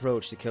different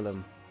approach to kill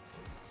him.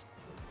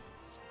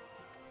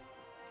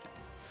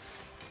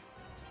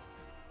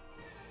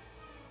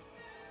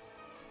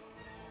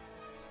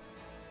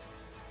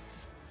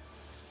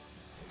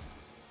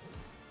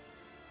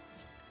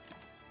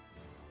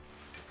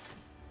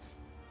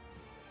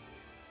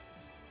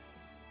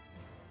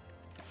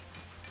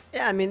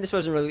 Yeah, I mean, this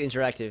wasn't really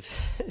interactive.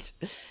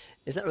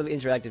 It's not really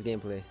interactive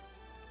gameplay.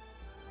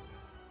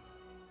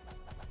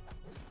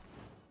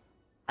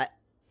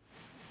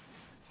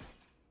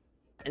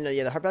 No,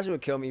 yeah, the heart blaster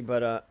would kill me,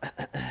 but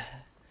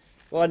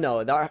well,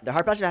 no, the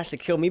heart blaster has to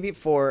kill me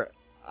before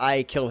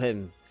I kill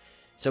him.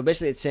 So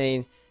basically, it's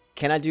saying,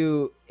 can I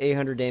do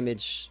 800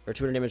 damage or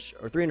 200 damage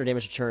or 300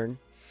 damage a turn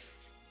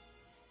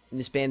in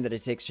the span that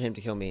it takes for him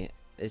to kill me?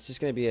 It's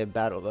just gonna be a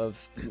battle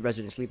of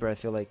Resident Sleeper, I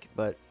feel like,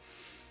 but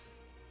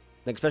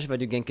like especially if I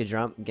do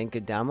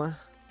Genkidama,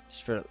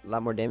 just for a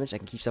lot more damage, I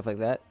can keep stuff like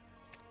that.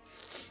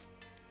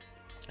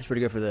 It's pretty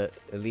good for the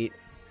elite.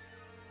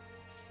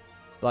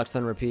 Block,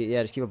 stun, repeat.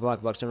 Yeah, just keep a block,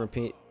 stun,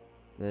 repeat.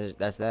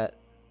 That's that.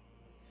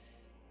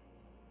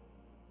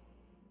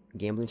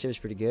 Gambling chip is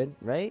pretty good,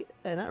 right?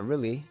 Not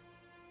really.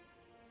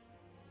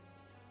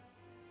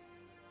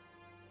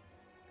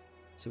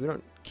 So we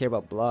don't care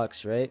about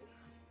blocks, right?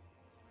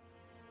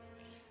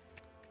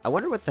 I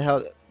wonder what the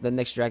hell the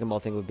next Dragon Ball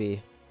thing would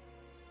be.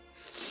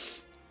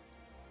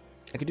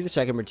 I could do this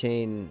so I can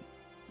retain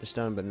the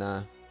stun, but nah.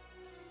 I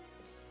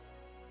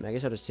mean, I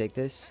guess I'll just take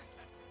this.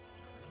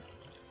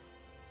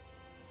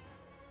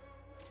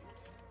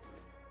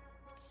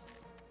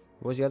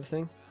 What was the other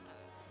thing?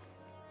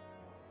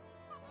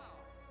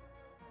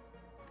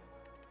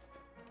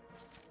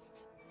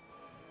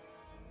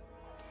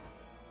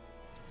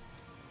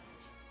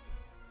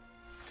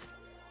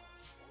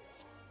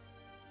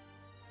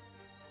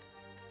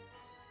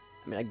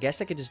 I mean, I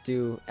guess I could just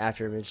do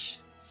after image.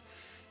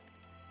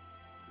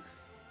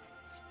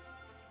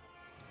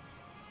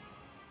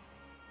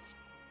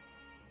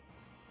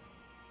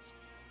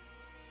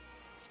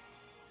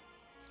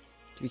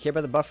 Do we care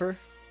about the buffer?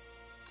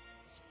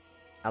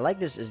 I like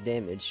this as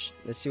damage.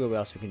 Let's see what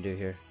else we can do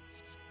here.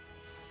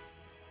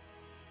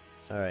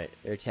 Alright,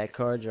 their attack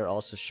cards are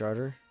also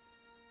shorter.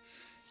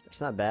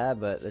 That's not bad,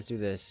 but let's do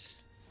this.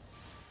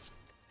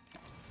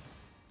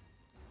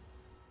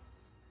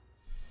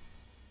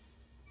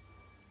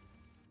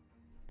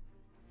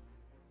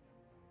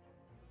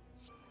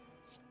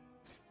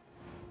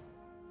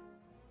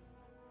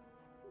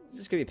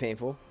 This could be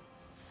painful.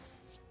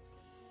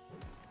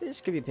 This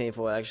could be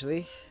painful,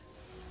 actually.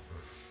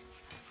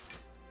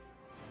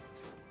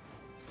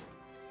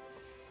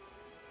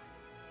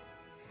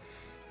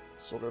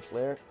 Solar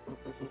flare.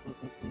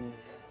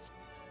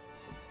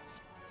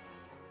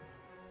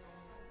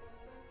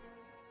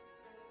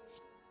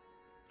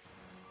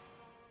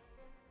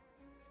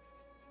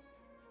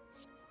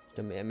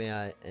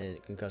 MAI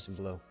and concussive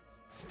blow.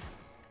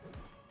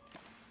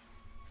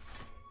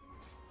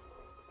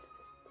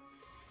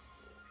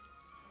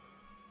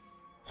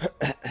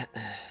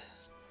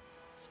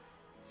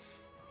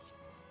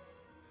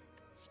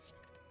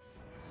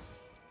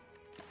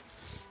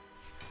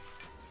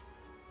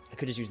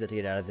 I could just use that to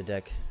get out of the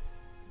deck.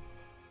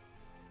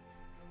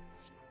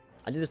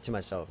 I did this to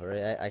myself,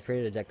 alright? I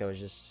created a deck that was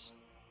just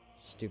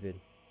stupid.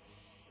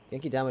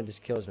 Genkidama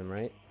just kills them,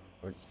 right?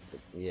 Or,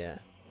 yeah,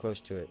 close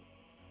to it.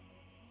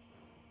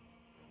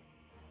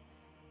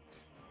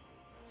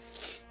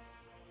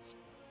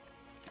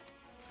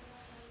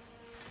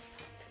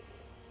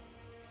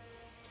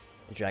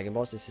 The Dragon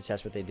Balls, just to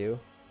test what they do?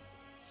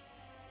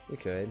 We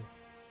could.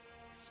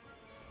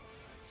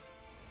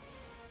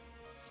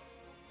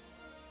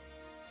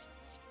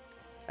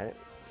 I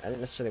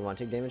didn't necessarily want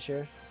to take damage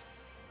here.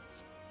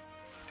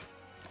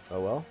 Oh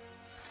well.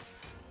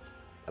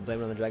 I blame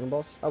it on the Dragon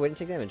Balls. Oh, we didn't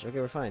take damage. Okay,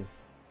 we're fine.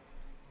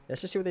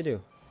 Let's just see what they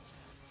do.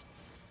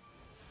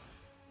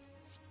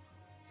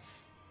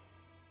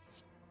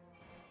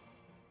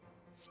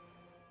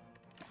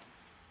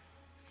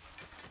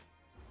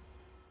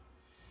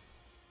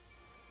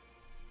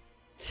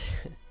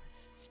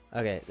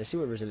 Okay, let's see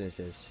what resilience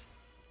is.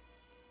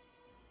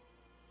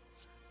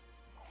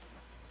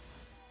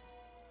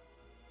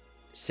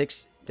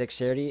 6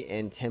 dexterity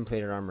and 10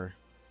 plated armor.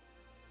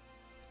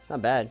 It's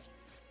not bad.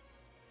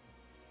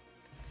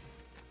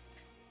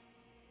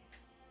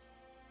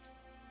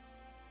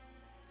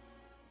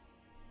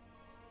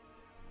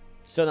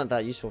 Still not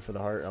that useful for the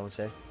heart, I would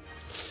say.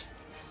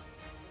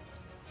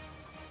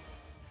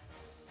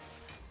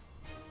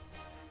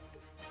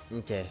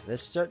 Okay,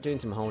 let's start doing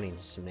some honing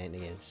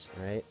shenanigans,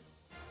 right?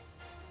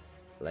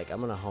 Like,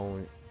 I'm gonna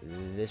hone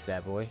this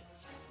bad boy.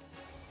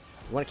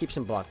 We want to keep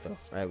some block, though,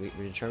 right? We're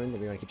determined that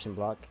we want to keep some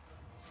block.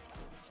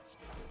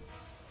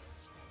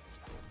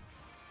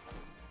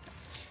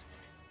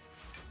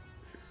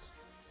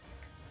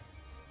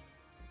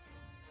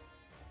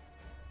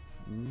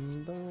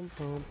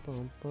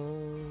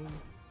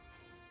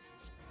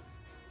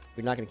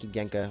 We're not gonna keep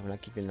Genka. We're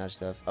not keeping that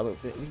stuff. Oh,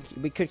 but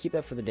we could keep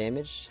that for the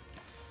damage,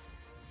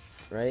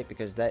 right?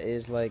 Because that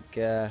is like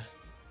a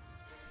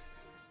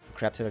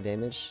crap ton of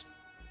damage.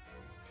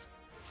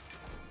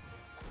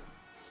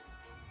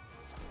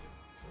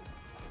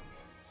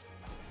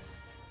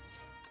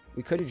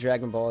 We could do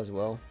Dragon Ball as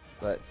well,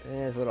 but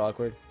it's a little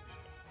awkward.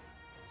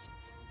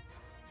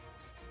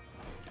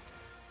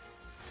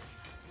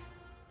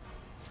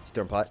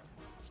 Storm Pot.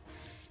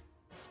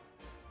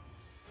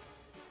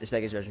 This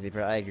deck is Resident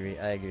Evil. I agree.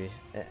 I agree.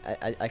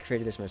 I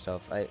created this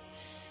myself. I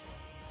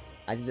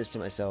did this to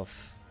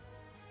myself.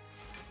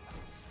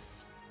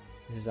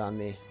 This is on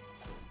me.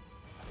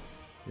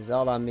 This is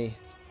all on me.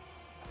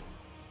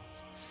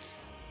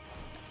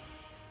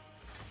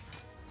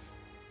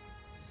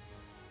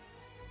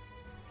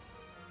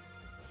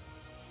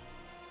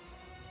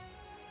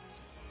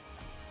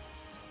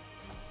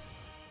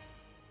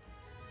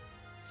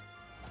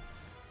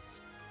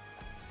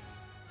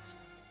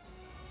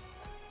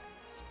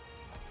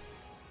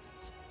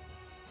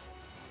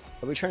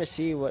 Are we trying to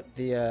see what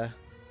the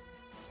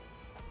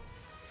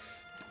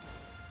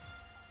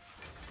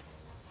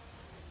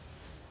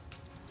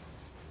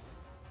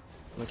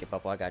Okay,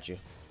 Papa, I got you.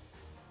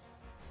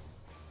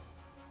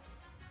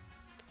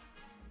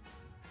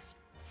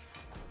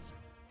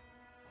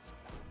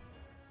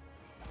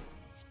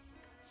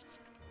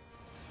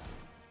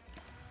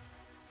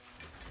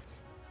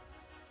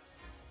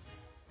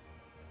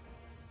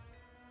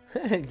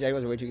 Dragon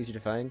was way too easy to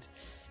find.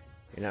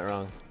 You're not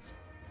wrong.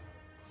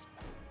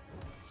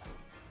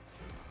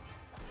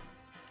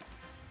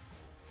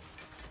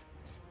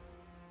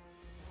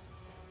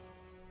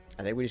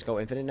 I think we just go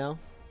infinite now.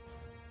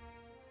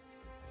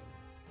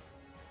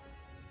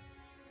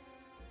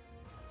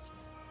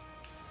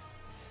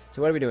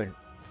 So what are we doing?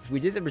 If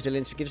we did the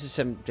resilience, it gives us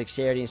some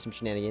dexterity and some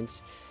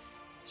shenanigans.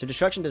 So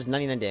destruction does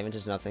 99 damage,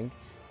 is nothing.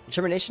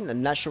 Determination,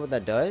 I'm not sure what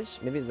that does.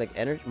 Maybe like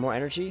more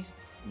energy.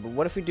 But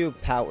what if we do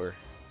power?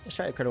 Let's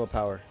try incredible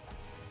power.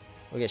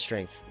 We'll get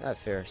strength. Not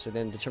fair. So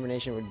then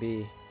determination would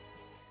be,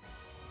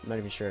 I'm not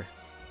even sure.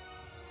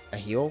 A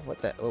heal?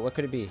 What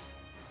could it be?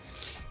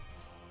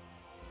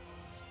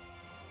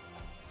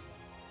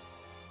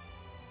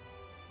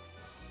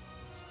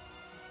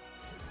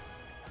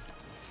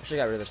 I should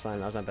have got rid of the slime.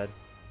 That was not bad.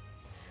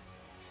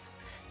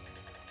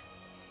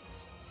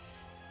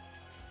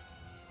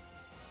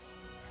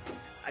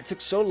 I took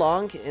so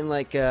long in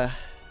like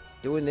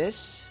doing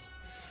this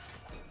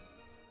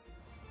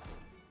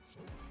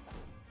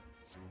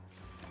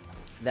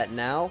that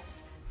now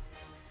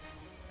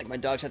like my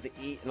dogs have to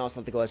eat and I also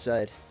have to go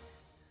outside.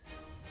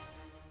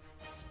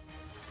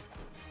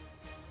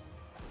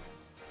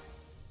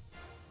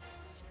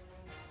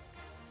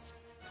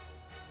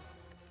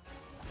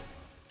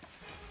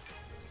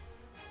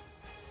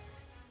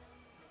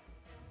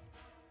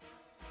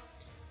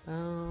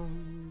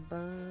 Bum,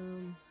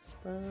 bum,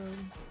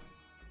 bum.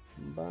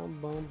 Bum,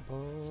 bum,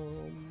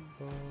 bum,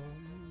 bum,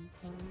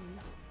 bum.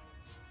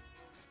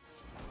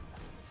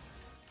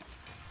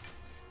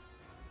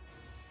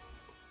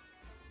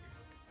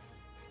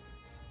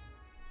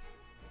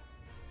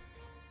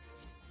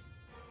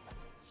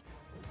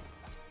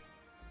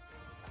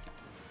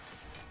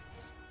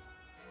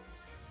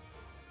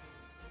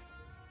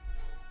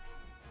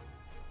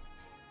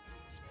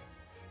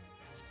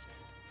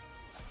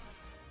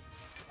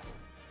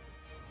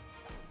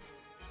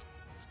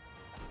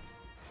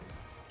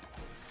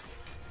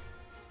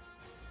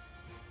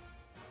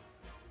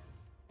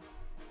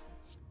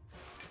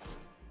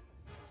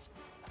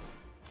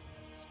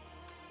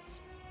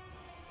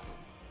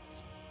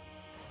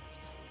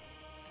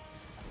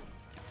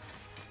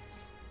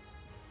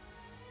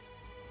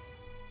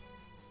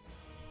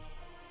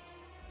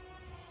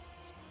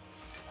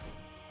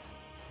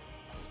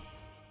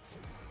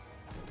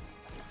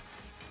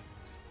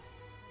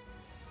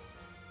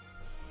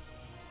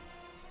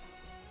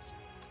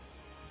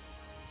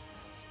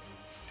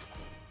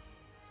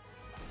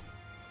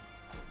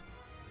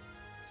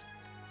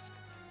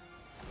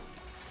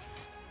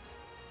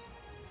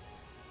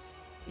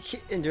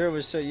 Endure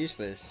was so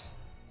useless.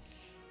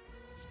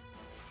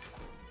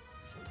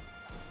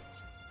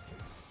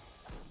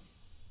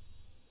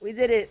 We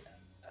did it!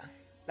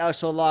 That was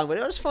so long, but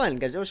it was fun,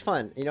 guys. It was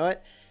fun. You know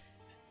what?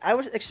 I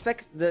would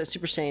expect the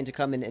Super Saiyan to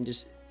come in and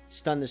just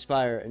stun the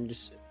Spire and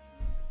just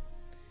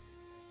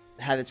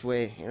have its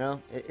way, you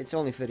know? It's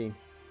only fitting.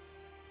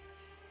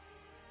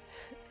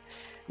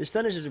 The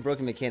stun is just a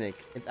broken mechanic.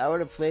 If I were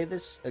to play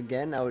this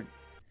again, I would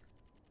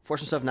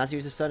force myself not to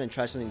use the stun and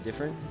try something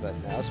different, but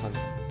that was fun.